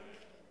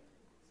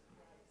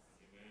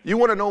 You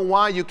want to know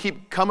why you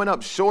keep coming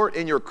up short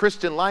in your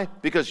Christian life?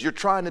 Because you're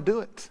trying to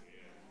do it.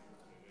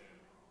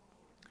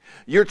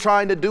 You're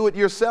trying to do it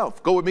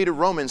yourself. Go with me to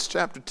Romans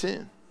chapter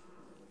 10.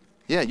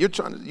 Yeah, you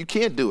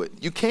can't do it.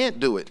 You can't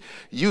do it.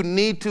 You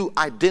need to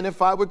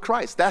identify with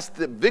Christ. That's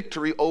the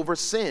victory over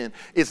sin.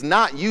 It's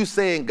not you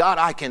saying, God,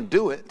 I can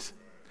do it.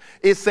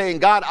 It's saying,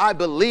 God, I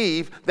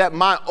believe that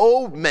my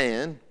old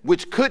man,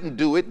 which couldn't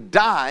do it,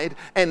 died,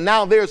 and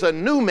now there's a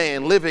new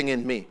man living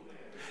in me.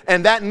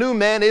 And that new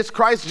man is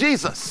Christ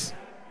Jesus.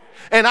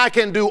 And I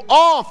can do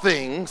all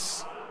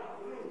things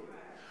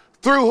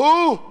through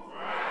who?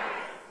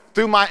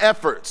 Through my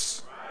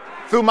efforts,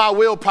 through my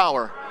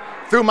willpower,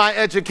 through my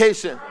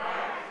education.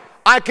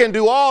 I can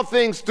do all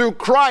things through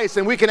Christ,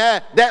 and we can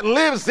add, that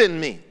lives in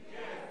me.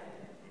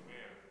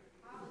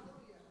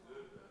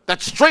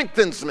 That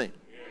strengthens me.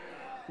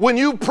 When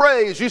you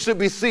praise, you should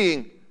be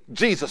seeing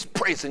Jesus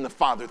praising the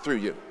Father through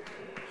you.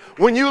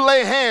 When you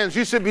lay hands,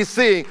 you should be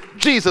seeing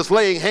Jesus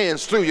laying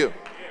hands through you.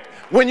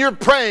 When you're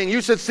praying,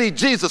 you should see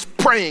Jesus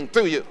praying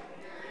through you.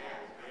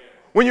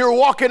 When you're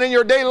walking in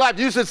your daily life,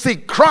 you should see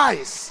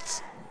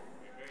Christ.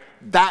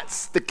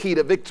 That's the key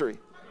to victory.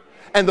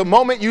 And the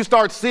moment you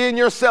start seeing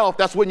yourself,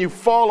 that's when you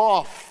fall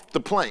off the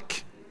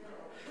plank.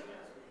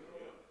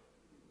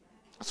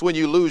 That's when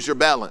you lose your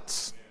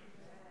balance.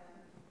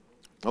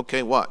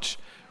 Okay, watch.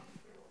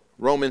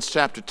 Romans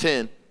chapter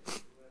 10,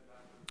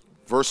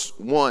 verse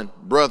 1.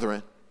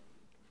 Brethren,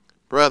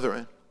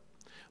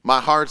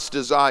 my heart's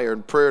desire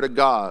and prayer to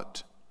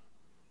God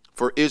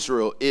for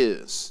Israel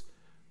is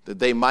that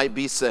they might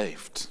be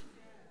saved.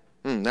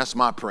 That's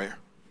my prayer.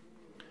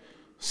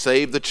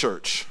 Save the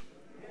church.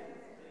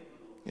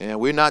 Yeah,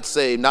 we're not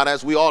saved, not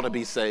as we ought to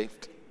be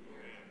saved.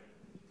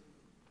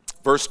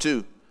 Verse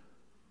 2,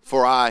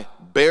 for I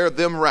bear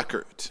them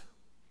record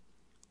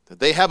that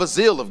they have a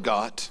zeal of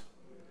God.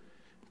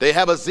 They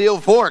have a zeal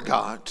for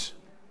God,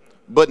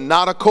 but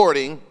not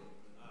according.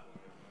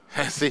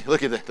 See,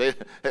 look at that.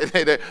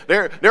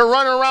 They're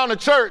running around the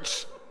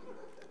church,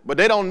 but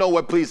they don't know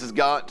what pleases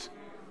God.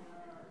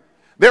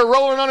 They're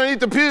rolling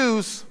underneath the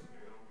pews,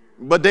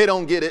 but they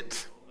don't get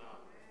it.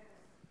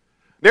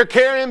 They're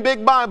carrying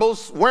big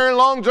Bibles, wearing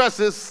long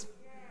dresses,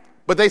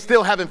 but they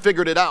still haven't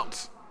figured it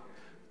out.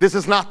 This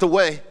is not the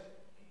way.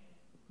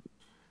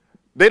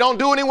 They don't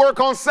do any work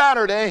on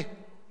Saturday,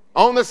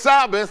 on the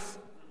Sabbath,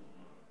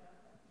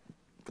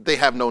 but they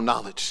have no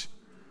knowledge.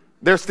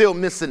 They're still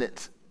missing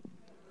it.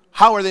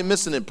 How are they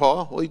missing it,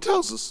 Paul? Well, he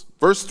tells us,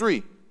 verse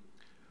 3,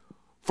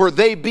 For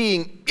they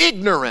being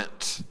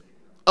ignorant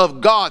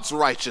of God's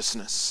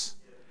righteousness,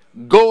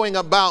 going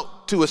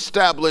about to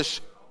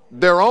establish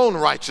their own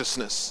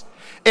righteousness,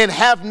 and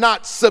have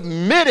not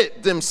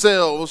submitted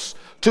themselves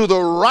to the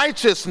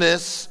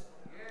righteousness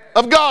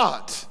of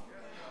God.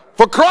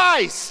 For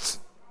Christ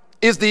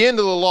is the end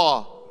of the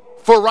law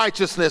for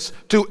righteousness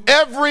to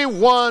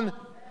everyone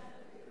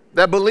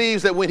that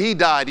believes that when he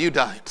died, you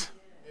died.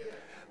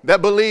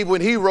 That believe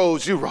when he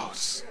rose, you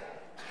rose.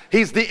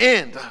 He's the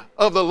end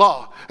of the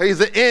law. He's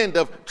the end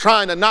of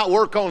trying to not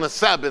work on the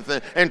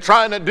Sabbath and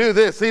trying to do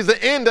this. He's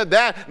the end of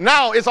that.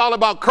 Now it's all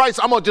about Christ.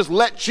 I'm going to just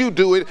let you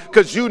do it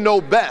because you know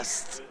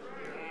best.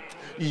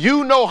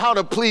 You know how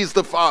to please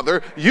the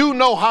Father. You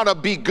know how to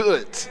be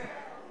good.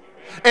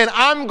 And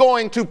I'm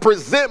going to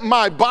present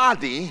my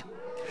body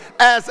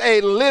as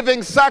a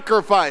living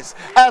sacrifice,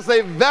 as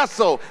a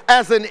vessel,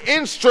 as an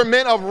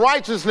instrument of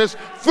righteousness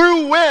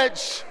through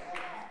which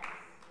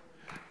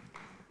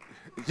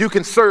you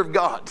can serve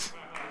God.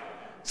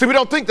 See, we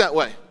don't think that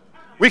way.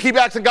 We keep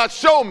asking God,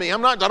 show me. I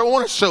don't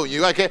want to show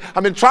you.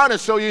 I've been trying to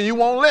show you and you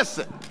won't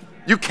listen.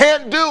 You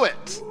can't do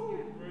it.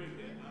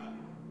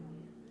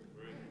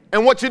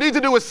 And what you need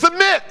to do is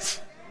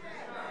submit.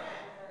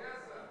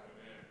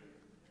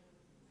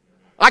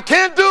 I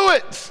can't do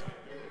it.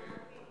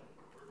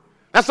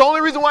 That's the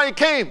only reason why you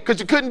came, because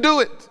you couldn't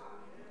do it.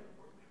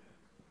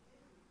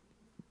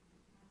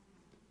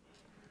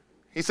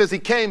 He says he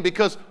came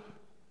because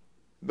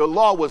the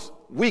law was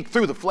weak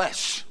through the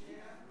flesh.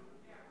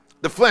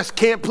 The flesh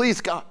can't please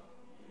God.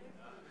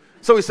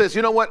 So he says,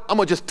 you know what? I'm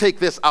going to just take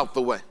this out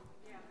the way.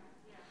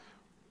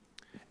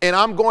 And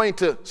I'm going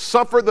to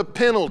suffer the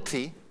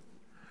penalty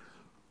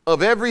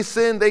of every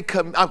sin they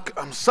commit.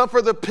 I'm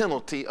suffer the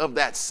penalty of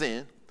that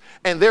sin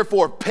and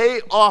therefore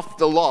pay off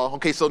the law.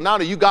 Okay, so now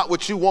that you got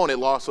what you wanted,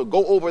 law, so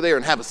go over there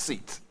and have a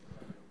seat.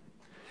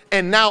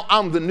 And now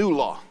I'm the new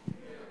law.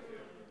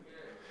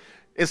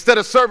 Instead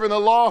of serving the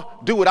law,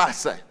 do what I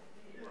say.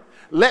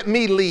 Let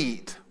me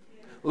lead.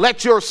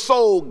 Let your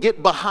soul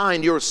get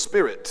behind your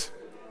spirit.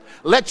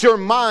 Let your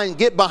mind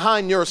get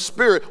behind your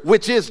spirit,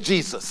 which is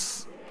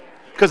Jesus.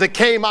 Because it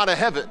came out of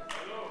heaven.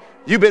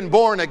 You've been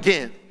born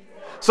again.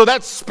 So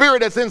that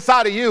spirit that's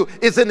inside of you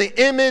is in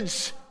the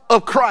image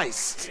of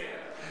Christ.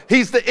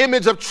 He's the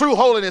image of true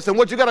holiness. And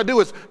what you got to do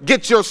is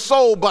get your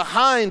soul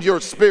behind your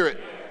spirit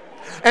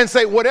and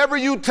say, whatever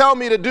you tell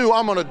me to do,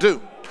 I'm going to do.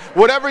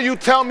 Whatever you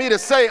tell me to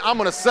say, I'm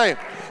going to say.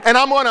 And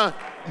I'm going to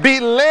be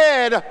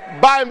led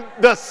by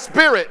the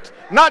Spirit,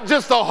 not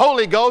just the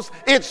Holy Ghost.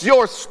 It's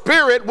your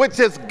spirit, which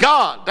is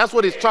God. That's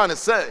what he's trying to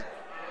say.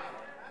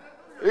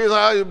 He's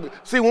like,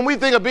 see, when we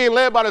think of being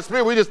led by the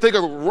Spirit, we just think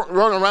of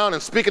running around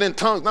and speaking in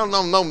tongues.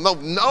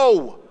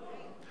 No.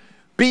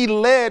 Be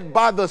led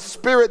by the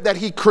Spirit that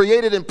he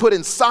created and put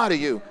inside of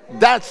you.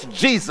 That's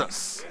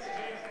Jesus.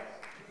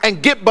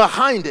 And get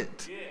behind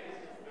it.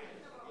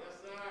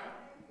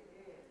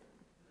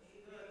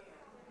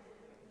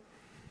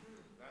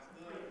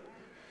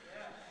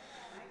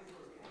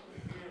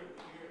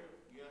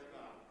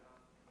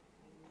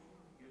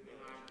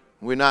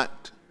 We're not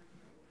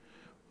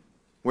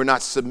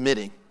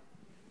submitting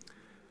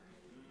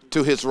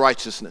to his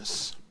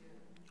righteousness.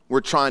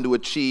 We're trying to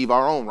achieve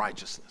our own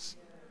righteousness.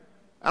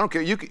 I don't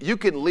care. You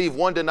can leave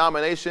one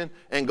denomination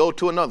and go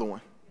to another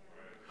one.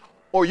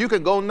 Or you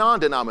can go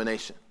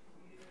non-denomination.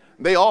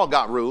 They all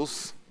got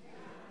rules.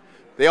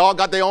 They all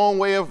got their own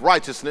way of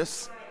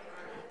righteousness.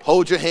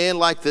 Hold your hand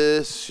like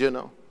this,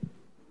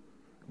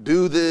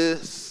 Do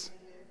this.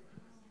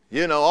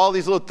 All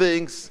these little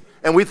things.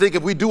 And we think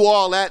if we do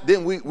all that,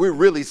 then we're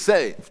really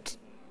saved.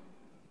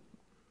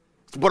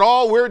 But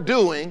all we're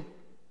doing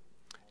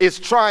is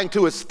trying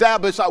to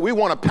establish, we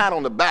want a pat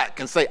on the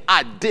back and say,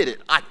 I did it,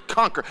 I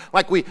conquered.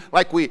 Like we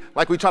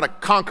try to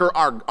conquer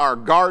our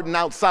garden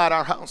outside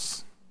our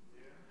house.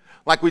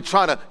 Like we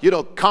try to,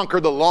 conquer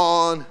the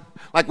lawn.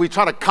 Like we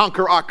try to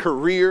conquer our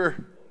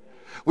career.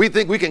 We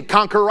think we can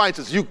conquer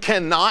righteousness. You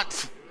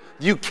cannot.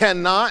 You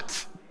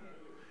cannot.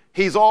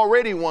 He's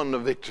already won the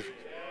victory.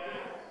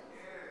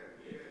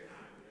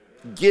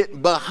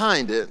 Get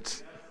behind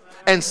it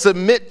and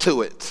submit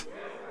to it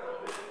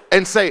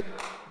and say,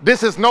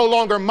 this is no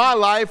longer my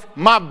life.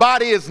 My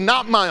body is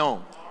not my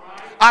own.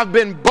 I've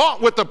been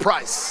bought with a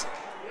price.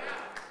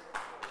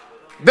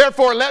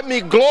 Therefore, let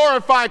me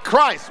glorify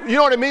Christ. You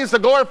know what it means to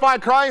glorify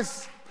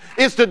Christ?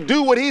 It's to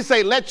do what he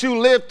say, let you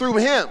live through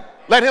him.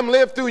 Let him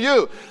live through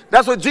you.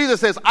 That's what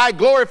Jesus says. I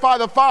glorify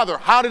the Father.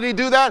 How did he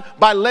do that?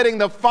 By letting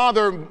the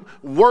Father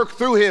work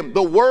through him.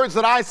 The words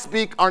that I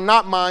speak are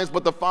not mine,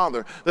 but the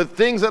Father. The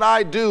things that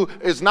I do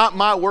is not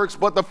my works,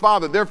 but the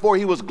Father. Therefore,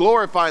 he was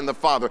glorifying the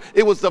Father.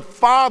 It was the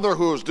Father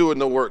who was doing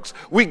the works.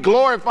 We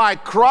glorify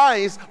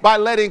Christ by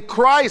letting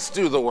Christ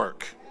do the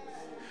work.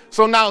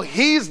 So now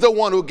he's the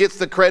one who gets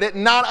the credit,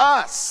 not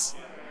us.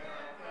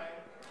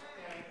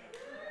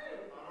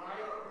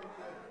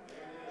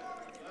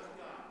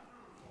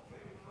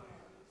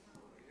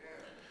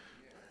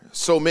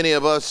 So many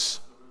of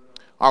us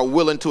are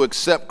willing to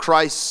accept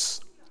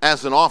Christ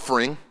as an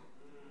offering,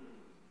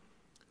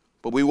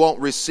 but we won't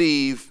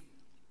receive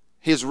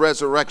his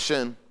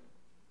resurrection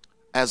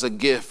as a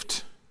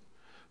gift,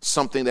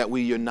 something that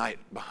we unite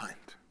behind.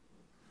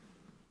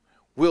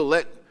 We'll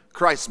let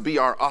Christ be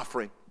our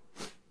offering,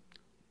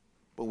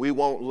 but we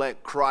won't let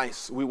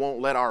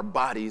our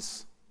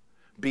bodies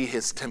be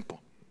his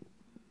temple.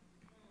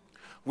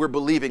 We're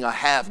believing a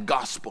half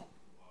gospel.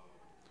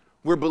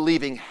 We're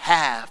believing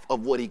half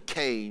of what he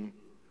came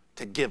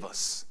to give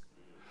us.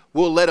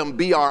 We'll let him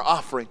be our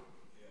offering,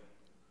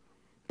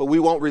 but we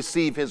won't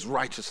receive his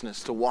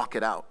righteousness to walk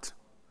it out.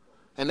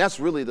 And that's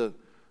really the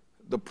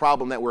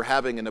problem that we're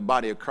having in the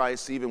body of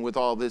Christ, even with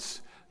all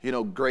this,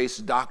 grace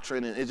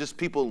doctrine. And it's just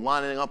people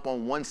lining up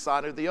on one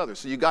side or the other.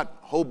 So you got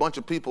a whole bunch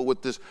of people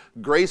with this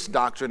grace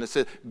doctrine that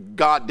says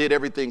God did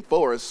everything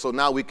for us, so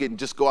now we can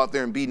just go out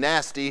there and be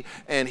nasty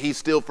and he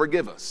still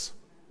forgive us.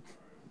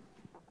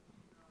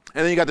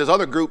 And then you got this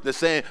other group that's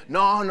saying,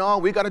 no,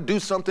 we got to do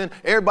something.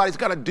 Everybody's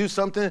got to do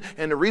something.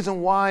 And the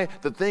reason why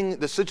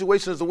the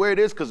situation is the way it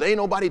is because ain't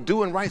nobody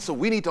doing right, so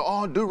we need to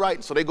all do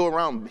right. So they go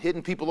around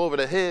hitting people over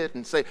the head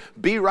and say,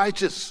 be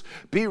righteous,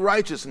 be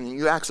righteous. And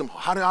you ask them,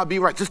 how do I be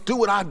right? Just do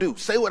what I do.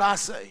 Say what I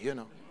say,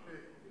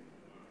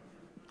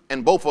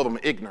 And both of them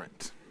are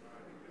ignorant.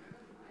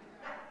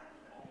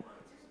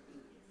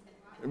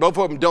 Both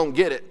of them don't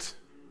get it.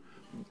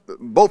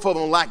 Both of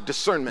them lack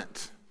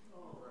discernment.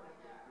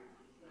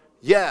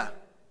 Yeah,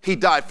 he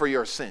died for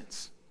your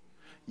sins.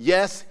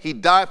 Yes, he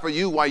died for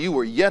you while you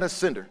were yet a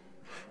sinner.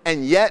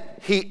 And yet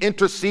he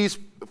intercedes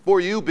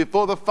for you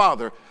before the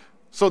Father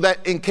so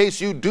that in case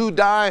you do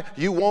die,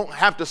 you won't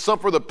have to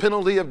suffer the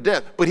penalty of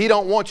death. But he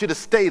don't want you to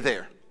stay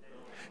there.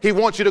 He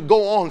wants you to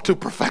go on to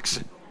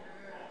perfection.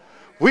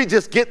 We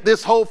just get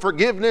this whole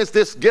forgiveness,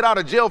 this get out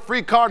of jail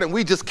free card, and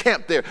we just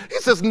camp there. He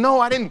says,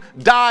 no, I didn't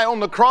die on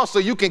the cross so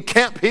you can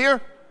camp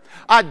here.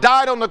 I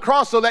died on the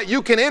cross so that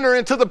you can enter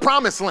into the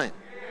promised land.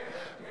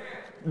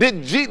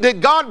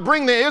 Did God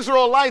bring the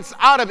Israelites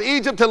out of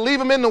Egypt to leave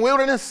them in the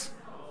wilderness?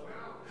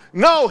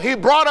 No, he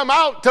brought them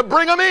out to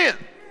bring them in.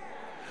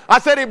 I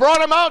said he brought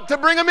them out to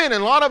bring them in,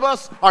 and a lot of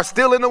us are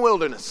still in the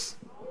wilderness.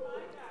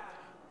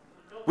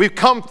 We've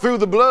come through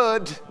the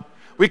blood.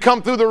 We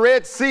come through the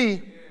Red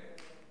Sea,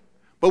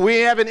 but we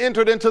haven't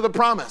entered into the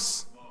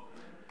promise.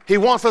 He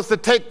wants us to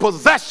take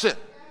possession.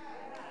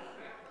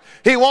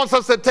 He wants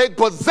us to take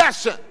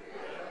possession.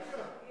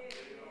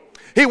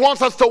 He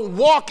wants us to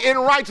walk in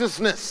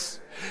righteousness.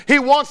 He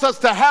wants us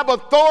to have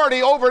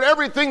authority over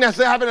everything that's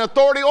having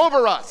authority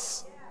over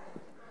us.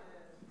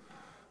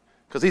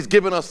 Because he's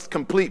given us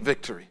complete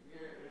victory.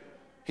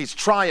 He's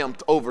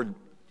triumphed over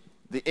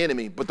the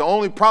enemy. But the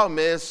only problem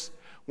is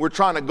we're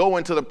trying to go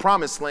into the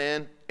promised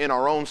land in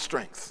our own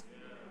strength.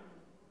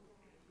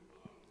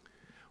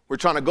 We're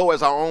trying to go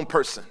as our own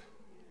person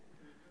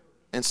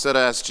instead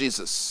of as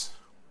Jesus.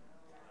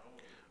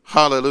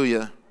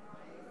 Hallelujah.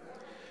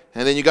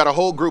 And then you got a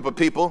whole group of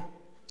people.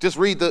 Just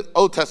read the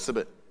Old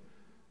Testament.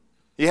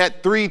 You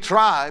had 3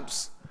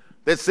 tribes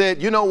that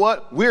said, you know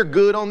what? We're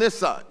good on this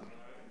side.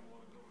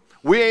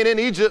 We ain't in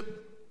Egypt.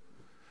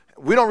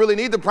 We don't really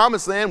need the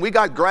promised land. We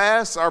got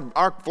grass.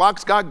 Our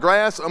flocks got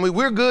grass. I mean,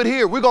 we're good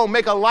here. We're going to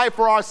make a life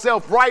for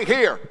ourselves right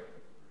here.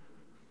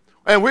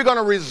 And we're going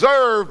to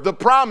reserve the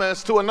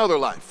promise to another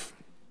life.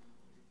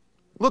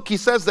 Look, he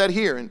says that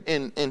here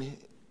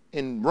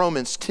in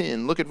Romans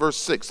 10. Look at verse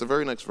 6, the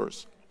very next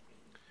verse.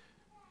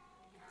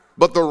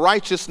 But the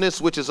righteousness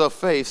which is of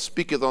faith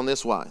speaketh on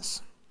this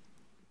wise.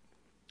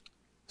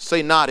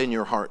 Say not in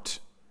your heart,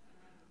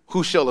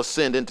 who shall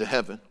ascend into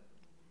heaven?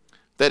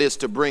 That is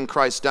to bring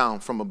Christ down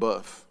from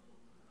above.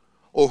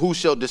 Or who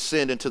shall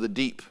descend into the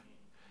deep?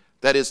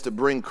 That is to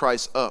bring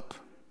Christ up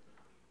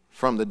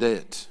from the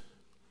dead.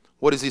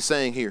 What is he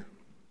saying here?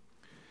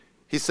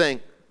 He's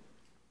saying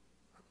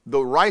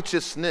the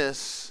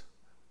righteousness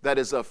that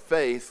is of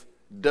faith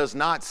does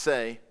not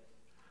say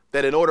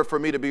that in order for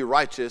me to be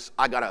righteous,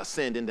 I got to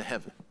ascend into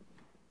heaven.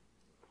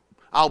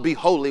 I'll be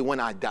holy when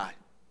I die.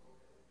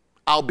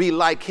 I'll be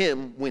like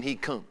him when he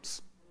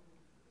comes.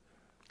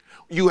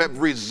 You have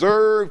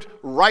reserved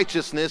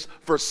righteousness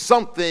for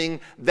something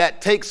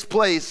that takes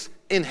place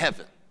in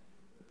heaven.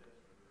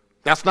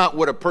 That's not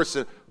what a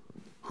person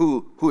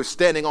who is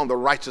standing on the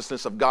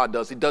righteousness of God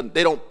does.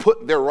 They don't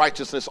put their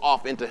righteousness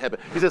off into heaven.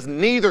 He says,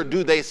 neither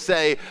do they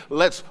say,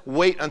 let's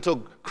wait until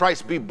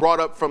Christ be brought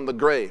up from the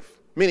grave.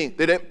 Meaning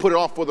they didn't put it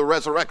off for the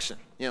resurrection.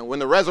 When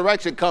the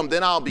resurrection comes,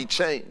 then I'll be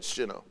changed,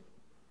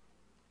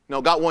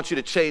 No, God wants you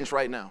to change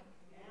right now.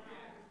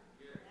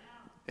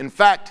 In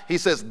fact, he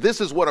says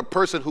this is what a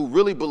person who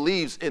really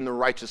believes in the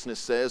righteousness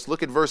says.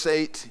 Look at verse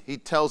 8. He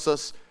tells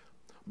us,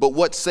 but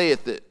what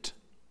saith it?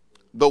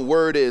 The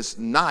word is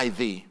nigh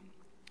thee,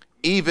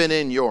 even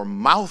in your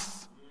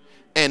mouth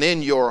and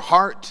in your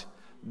heart.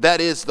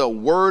 That is the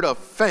word of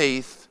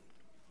faith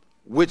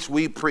which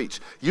we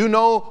preach. You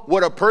know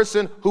what a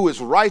person who is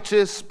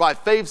righteous by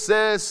faith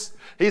says?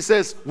 He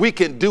says, we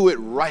can do it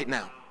right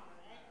now.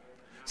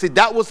 See,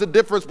 that was the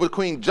difference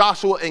between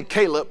Joshua and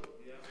Caleb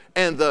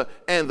and the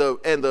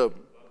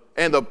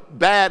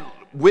bad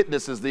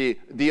witnesses,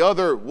 the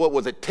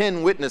other,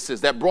 10 witnesses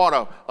that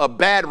brought a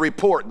bad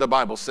report, the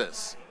Bible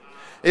says.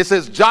 It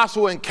says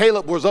Joshua and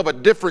Caleb was of a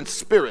different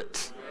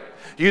spirit.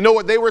 You know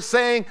what they were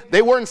saying?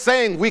 They weren't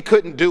saying we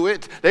couldn't do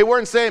it. They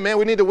weren't saying, man,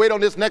 we need to wait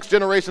on this next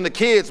generation, the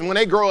kids, and when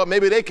they grow up,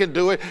 maybe they can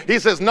do it. He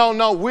says,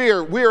 no,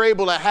 we're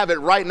able to have it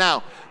right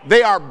now.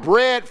 They are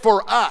bred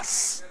for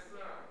us.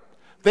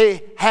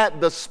 They had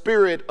the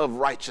spirit of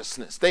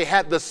righteousness. They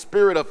had the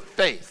spirit of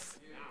faith.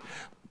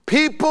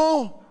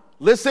 People,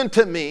 listen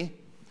to me.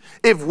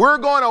 If we're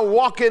going to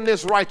walk in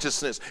this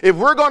righteousness, if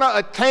we're going to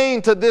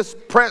attain to this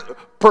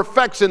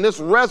perfection, this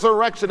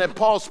resurrection that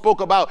Paul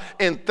spoke about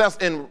in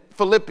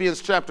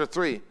Philippians chapter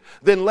 3,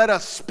 then let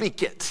us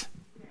speak it.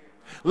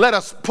 Let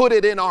us put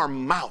it in our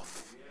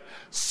mouth.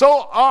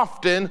 So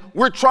often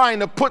we're trying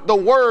to put the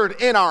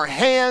word in our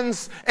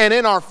hands and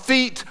in our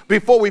feet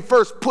before we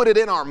first put it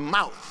in our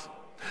mouth.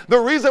 The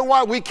reason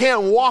why we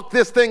can't walk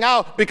this thing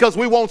out because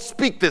we won't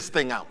speak this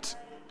thing out.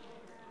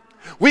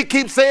 We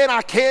keep saying,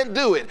 I can't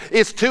do it.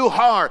 It's too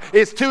hard.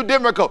 It's too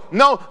difficult.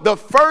 No, the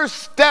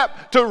first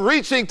step to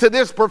reaching to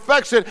this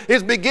perfection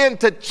is begin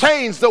to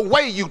change the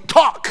way you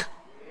talk.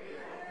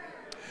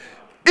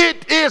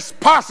 It is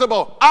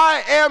possible.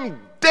 I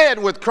am dead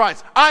with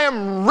Christ. I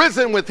am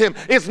risen with him.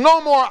 It's no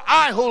more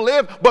I who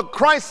live, but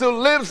Christ who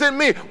lives in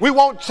me. We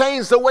won't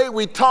change the way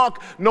we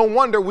talk. No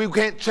wonder we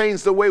can't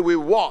change the way we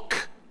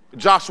walk.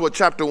 Joshua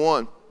chapter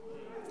 1.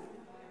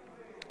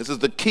 This is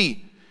the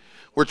key.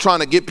 We're trying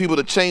to get people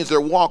to change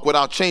their walk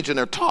without changing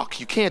their talk.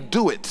 You can't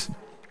do it.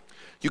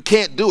 You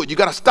can't do it. You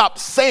got to stop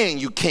saying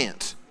you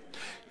can't.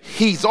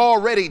 He's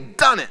already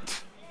done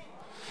it.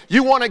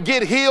 You want to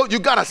get healed, you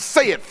got to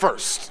say it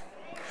first.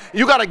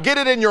 You got to get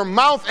it in your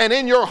mouth and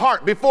in your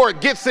heart before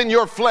it gets in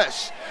your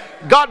flesh.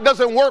 God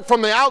doesn't work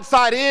from the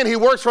outside in. He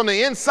works from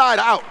the inside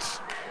out.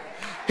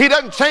 He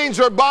doesn't change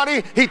your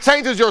body. He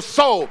changes your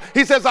soul.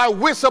 He says, I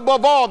wish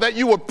above all that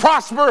you would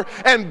prosper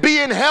and be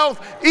in health,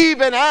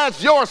 even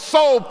as your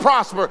soul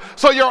prosper.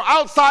 So your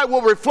outside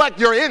will reflect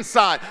your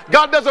inside.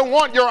 God doesn't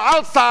want your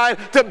outside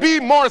to be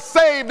more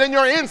saved than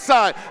your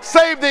inside.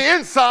 Save the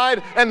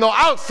inside and the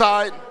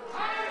outside.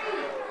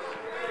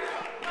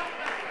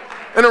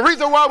 And the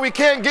reason why we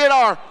can't get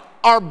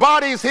our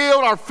bodies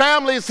healed, our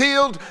families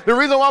healed, the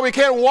reason why we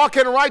can't walk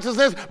in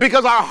righteousness,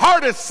 because our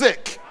heart is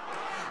sick.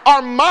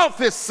 Our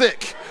mouth is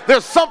sick.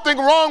 There's something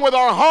wrong with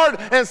our heart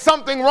and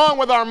something wrong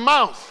with our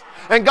mouth.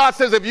 And God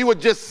says if you would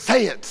just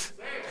say it,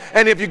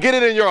 and if you get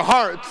it in your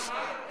heart,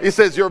 he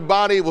says your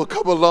body will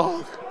come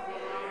along.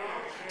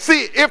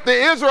 See, if the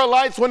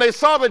Israelites, when they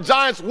saw the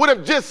giants, would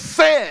have just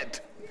said,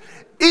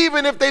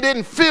 even if they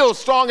didn't feel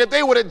strong, if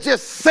they would have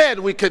just said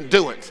we could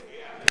do it,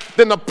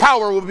 then the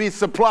power would be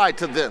supplied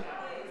to them.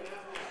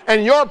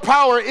 And your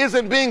power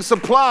isn't being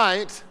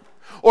supplied,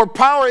 or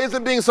power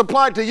isn't being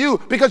supplied to you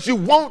because you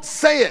won't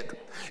say it.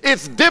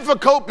 It's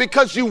difficult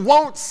because you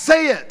won't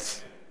say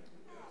it.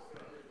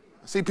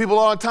 I see people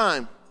all the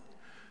time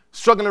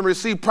struggling to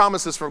receive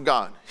promises from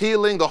God,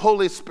 healing, the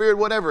Holy Spirit,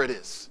 whatever it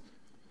is,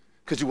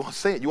 because you won't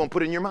say it. You won't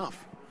put it in your mouth.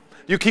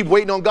 You keep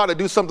waiting on God to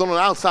do something on the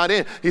outside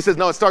in. He says,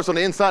 no, it starts on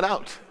the inside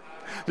out.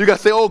 You got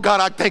to say, oh, God,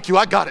 I thank you.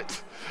 I got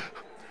it.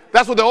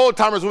 That's what the old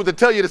timers would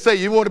tell you to say.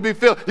 You want to be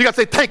filled. You got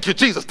to say, thank you,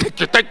 Jesus. Thank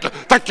you, thank you,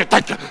 thank you,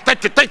 thank you,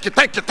 thank you, thank you,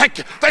 thank you, thank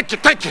you, thank you,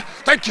 thank you,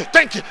 thank you,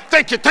 thank you,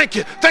 thank you, thank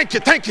you, thank you,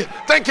 thank you,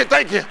 thank you,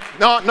 thank you.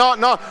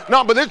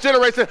 No. But this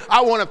generation,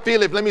 I want to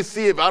feel it. Let me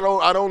see if I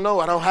don't know.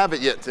 I don't have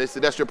it yet. They say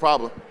that's your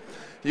problem.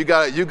 You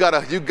gotta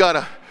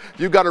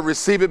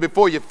receive it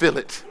before you feel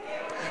it.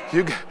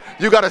 You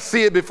gotta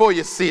see it before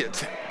you see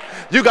it.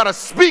 You gotta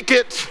speak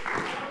it.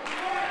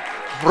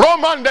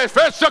 Roman de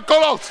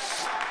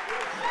Feshakolos.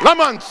 You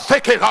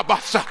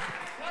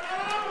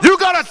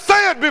got to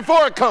say it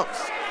before it comes.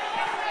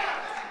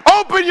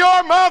 Open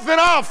your mouth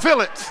and I'll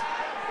fill it.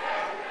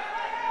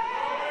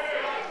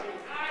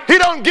 He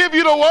don't give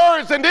you the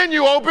words and then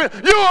you open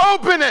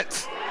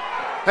it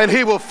and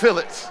he will fill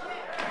it.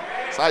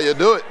 That's how you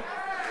do it.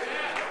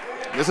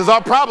 This is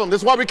our problem.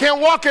 This is why we can't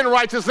walk in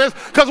righteousness,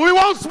 because we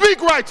won't speak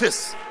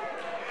righteous.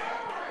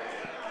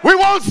 We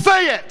won't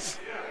say it.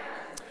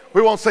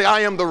 We won't say,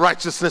 I am the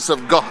righteousness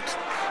of God.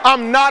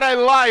 I'm not a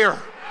liar.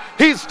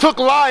 He's took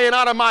lying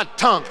out of my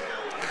tongue.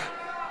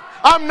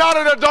 I'm not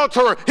an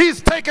adulterer. He's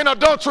taken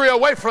adultery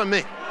away from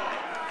me.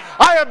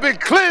 I have been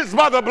cleansed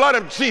by the blood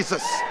of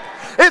Jesus.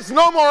 It's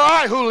no more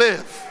I who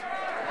live.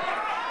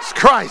 It's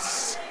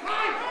Christ.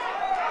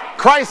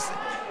 Christ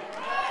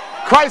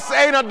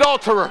ain't an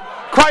adulterer.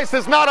 Christ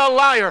is not a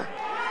liar.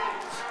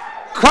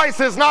 Christ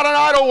is not an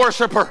idol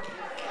worshiper.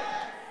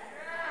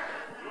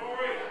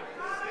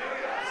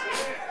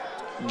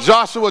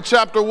 Joshua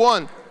chapter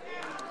 1,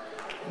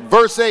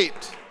 verse 8.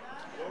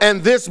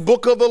 And this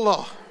book of the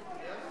law,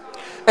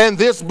 and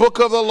this book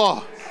of the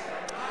law,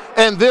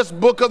 and this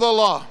book of the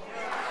law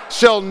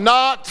shall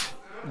not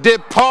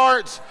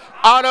depart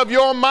out of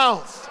your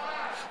mouth,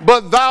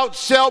 but thou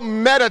shalt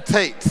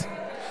meditate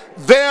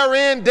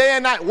therein day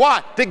and night.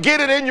 Why? To get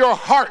it in your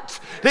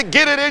heart. To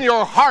get it in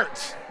your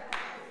heart.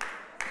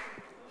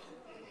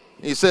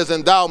 He says,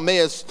 and thou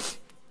mayest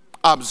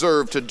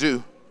observe to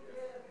do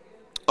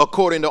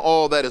according to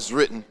all that is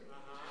written.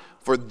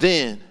 For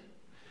then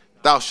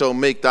thou shalt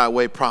make thy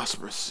way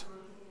prosperous.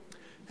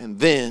 And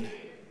then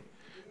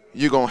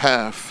you're going to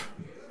have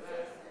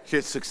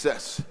his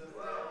success.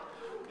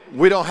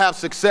 We don't have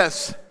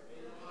success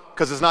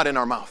because it's not in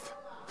our mouth.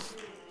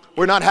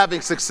 We're not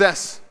having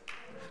success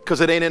because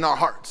it ain't in our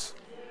hearts.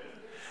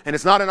 And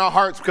it's not in our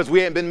hearts because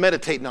we ain't been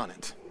meditating on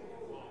it.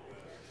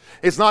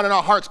 It's not in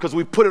our hearts because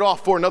we put it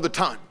off for another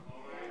time.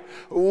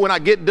 When I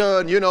get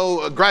done,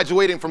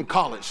 graduating from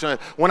college,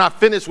 when I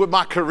finish with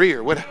my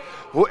career,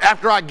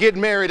 after I get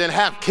married and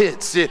have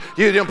kids, now,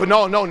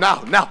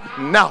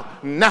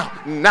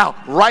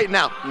 right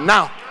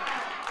now.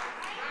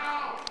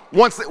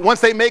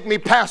 Once they make me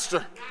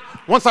pastor,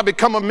 once I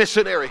become a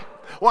missionary,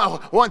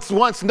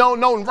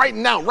 right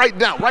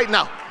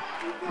now.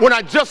 When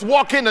I just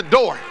walk in the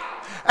door,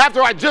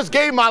 after I just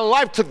gave my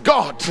life to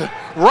God,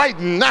 right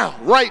now,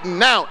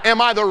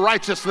 am I the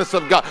righteousness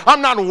of God? I'm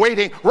not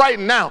waiting. Right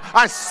now,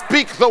 I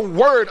speak the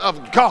word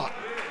of God.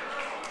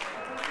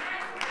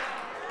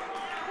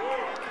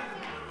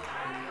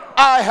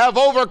 I have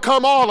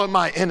overcome all of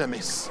my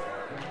enemies.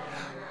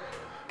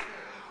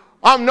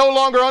 I'm no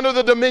longer under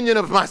the dominion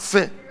of my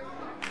sin.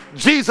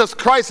 Jesus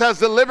Christ has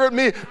delivered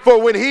me,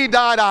 for when he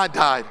died, I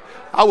died.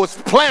 I was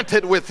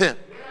planted with him,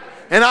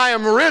 and I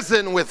am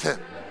risen with him.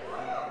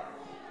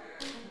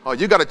 Oh,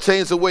 you got to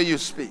change the way you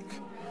speak.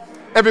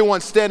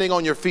 Everyone standing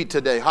on your feet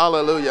today.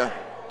 Hallelujah.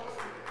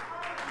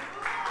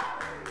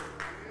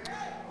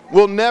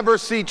 We'll never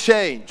see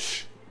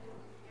change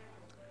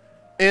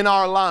in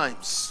our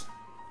lives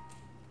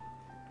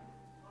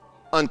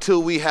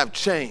until we have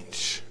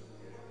change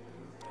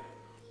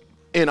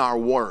in our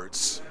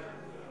words.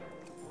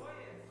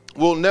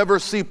 We'll never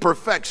see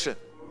perfection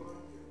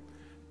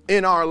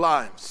in our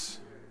lives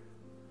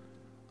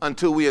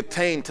until we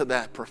attain to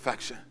that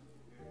perfection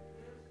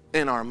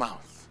in our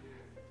mouth.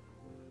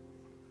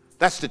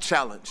 That's the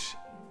challenge.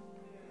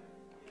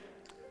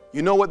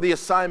 You know what the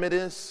assignment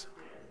is?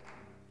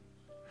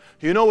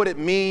 You know what it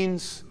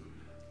means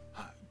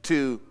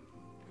to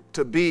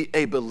be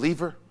a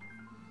believer?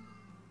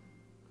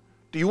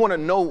 Do you want to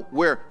know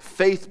where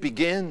faith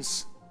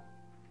begins?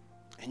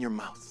 In your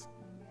mouth.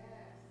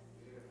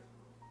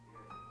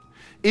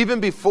 Even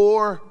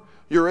before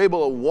you're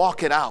able to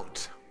walk it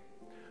out,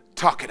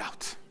 talk it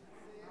out.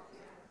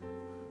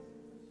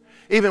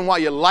 Even while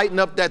you're lighting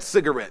up that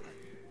cigarette,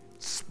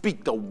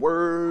 speak the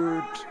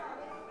word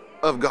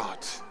of God.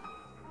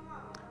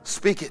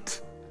 Speak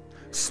it.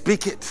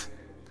 Speak it.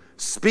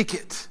 Speak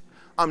it.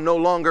 I'm no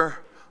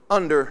longer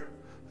under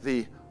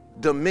the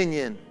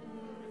dominion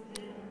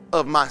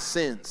of my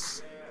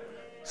sins.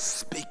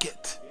 Speak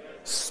it.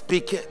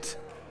 Speak it.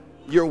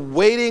 You're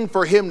waiting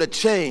for him to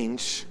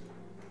change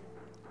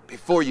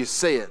before you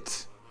say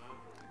it.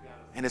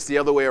 And it's the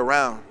other way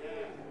around.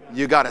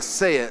 You got to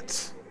say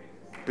it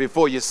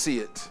before you see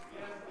it.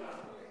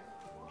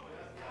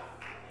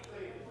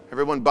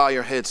 Everyone bow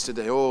your heads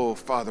today. Oh,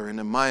 Father, in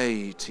the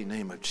mighty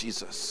name of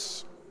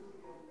Jesus,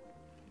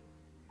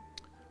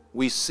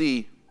 we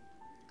see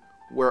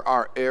where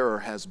our error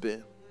has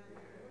been.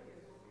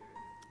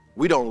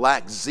 We don't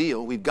lack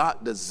zeal. We've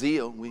got the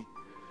zeal. We've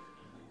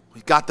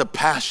got the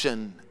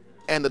passion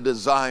and the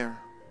desire.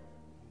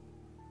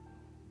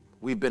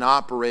 We've been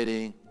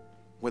operating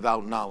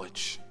without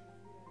knowledge,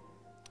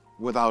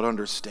 without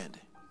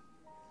understanding.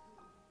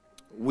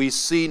 We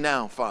see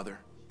now, Father,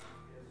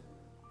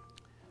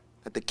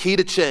 that the key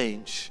to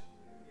change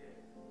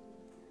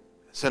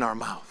is in our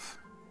mouth,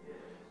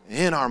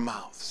 in our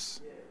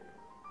mouths.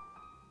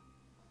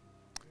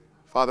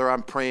 Father,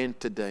 I'm praying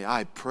today.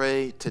 I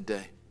pray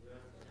today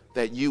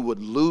that you would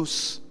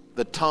loose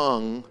the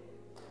tongue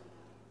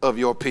of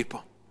your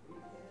people.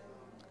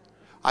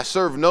 I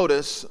serve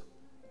notice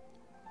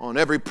on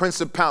every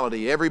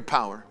principality, every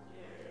power,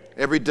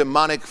 every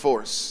demonic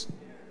force.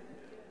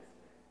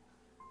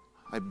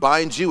 I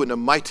bind you in the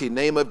mighty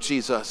name of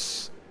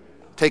Jesus.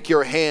 Take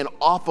your hand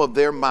off of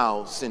their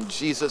mouths in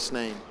Jesus'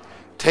 name.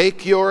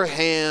 Take your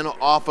hand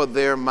off of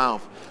their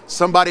mouth.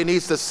 Somebody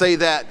needs to say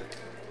that.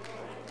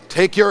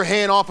 Take your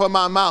hand off of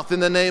my mouth in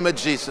the name of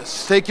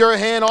Jesus. Take your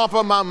hand off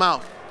of my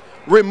mouth.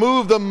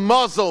 Remove the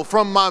muzzle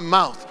from my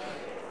mouth.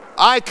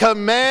 I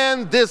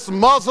command this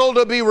muzzle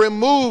to be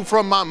removed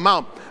from my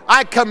mouth.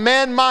 I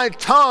command my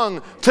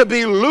tongue to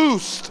be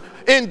loosed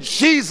in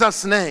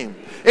Jesus' name.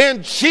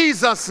 In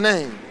Jesus'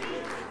 name.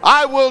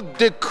 I will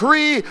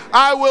decree,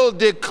 I will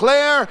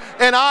declare,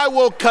 and I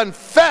will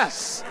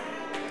confess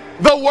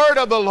the word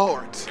of the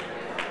Lord.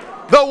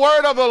 The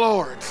word of the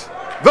Lord.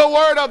 The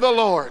word of the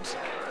Lord.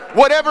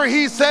 Whatever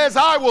he says,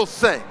 I will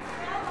say.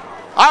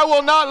 I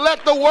will not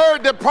let the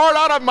word depart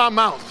out of my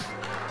mouth,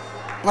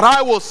 but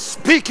I will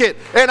speak it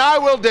and I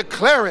will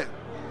declare it.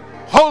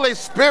 Holy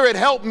Spirit,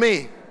 help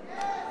me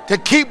to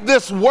keep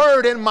this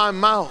word in my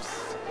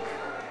mouth.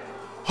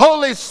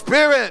 Holy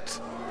Spirit,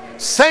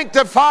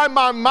 sanctify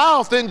my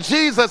mouth in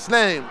Jesus'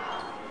 name.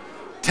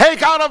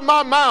 Take out of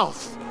my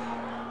mouth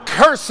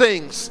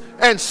cursings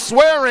and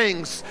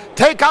swearings.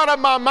 Take out of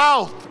my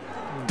mouth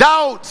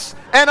doubts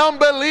and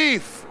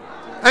unbelief.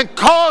 And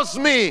cause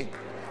me,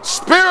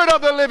 Spirit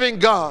of the living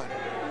God,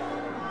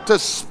 to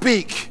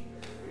speak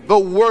the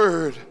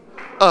word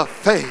of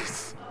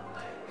faith.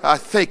 I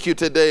thank you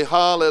today.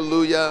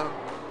 Hallelujah.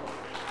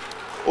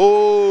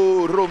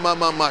 Oh,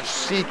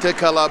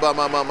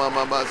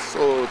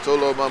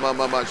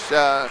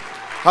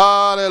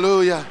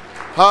 hallelujah.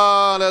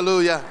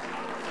 Hallelujah.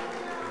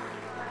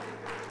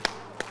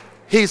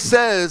 He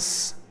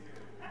says,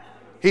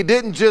 he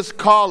didn't just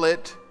call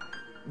it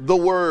the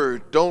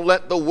word. Don't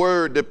let the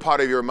word depart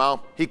of your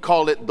mouth. He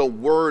called it the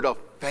word of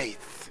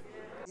faith.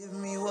 Give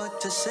me what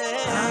to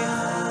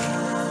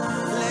say.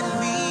 Let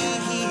me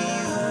hear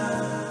you.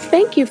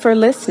 Thank you for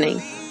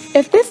listening.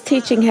 If this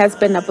teaching has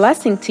been a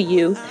blessing to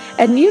you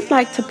and you'd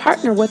like to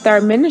partner with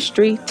our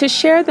ministry to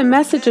share the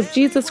message of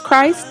Jesus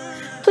Christ,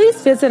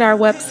 please visit our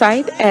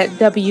website at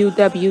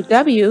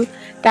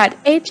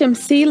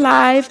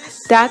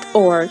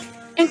www.hmclive.org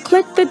and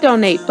click the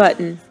donate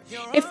button.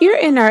 If you're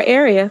in our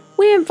area,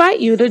 we invite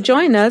you to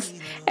join us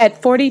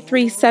at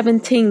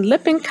 4317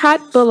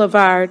 Lippincott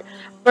Boulevard,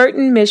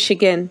 Burton,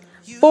 Michigan,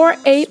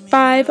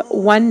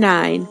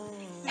 48519.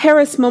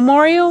 Harris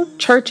Memorial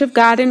Church of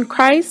God in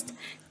Christ,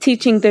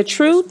 teaching the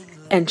truth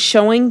and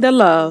showing the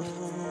love.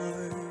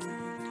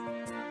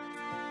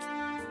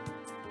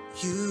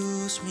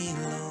 Use me,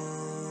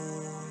 Lord.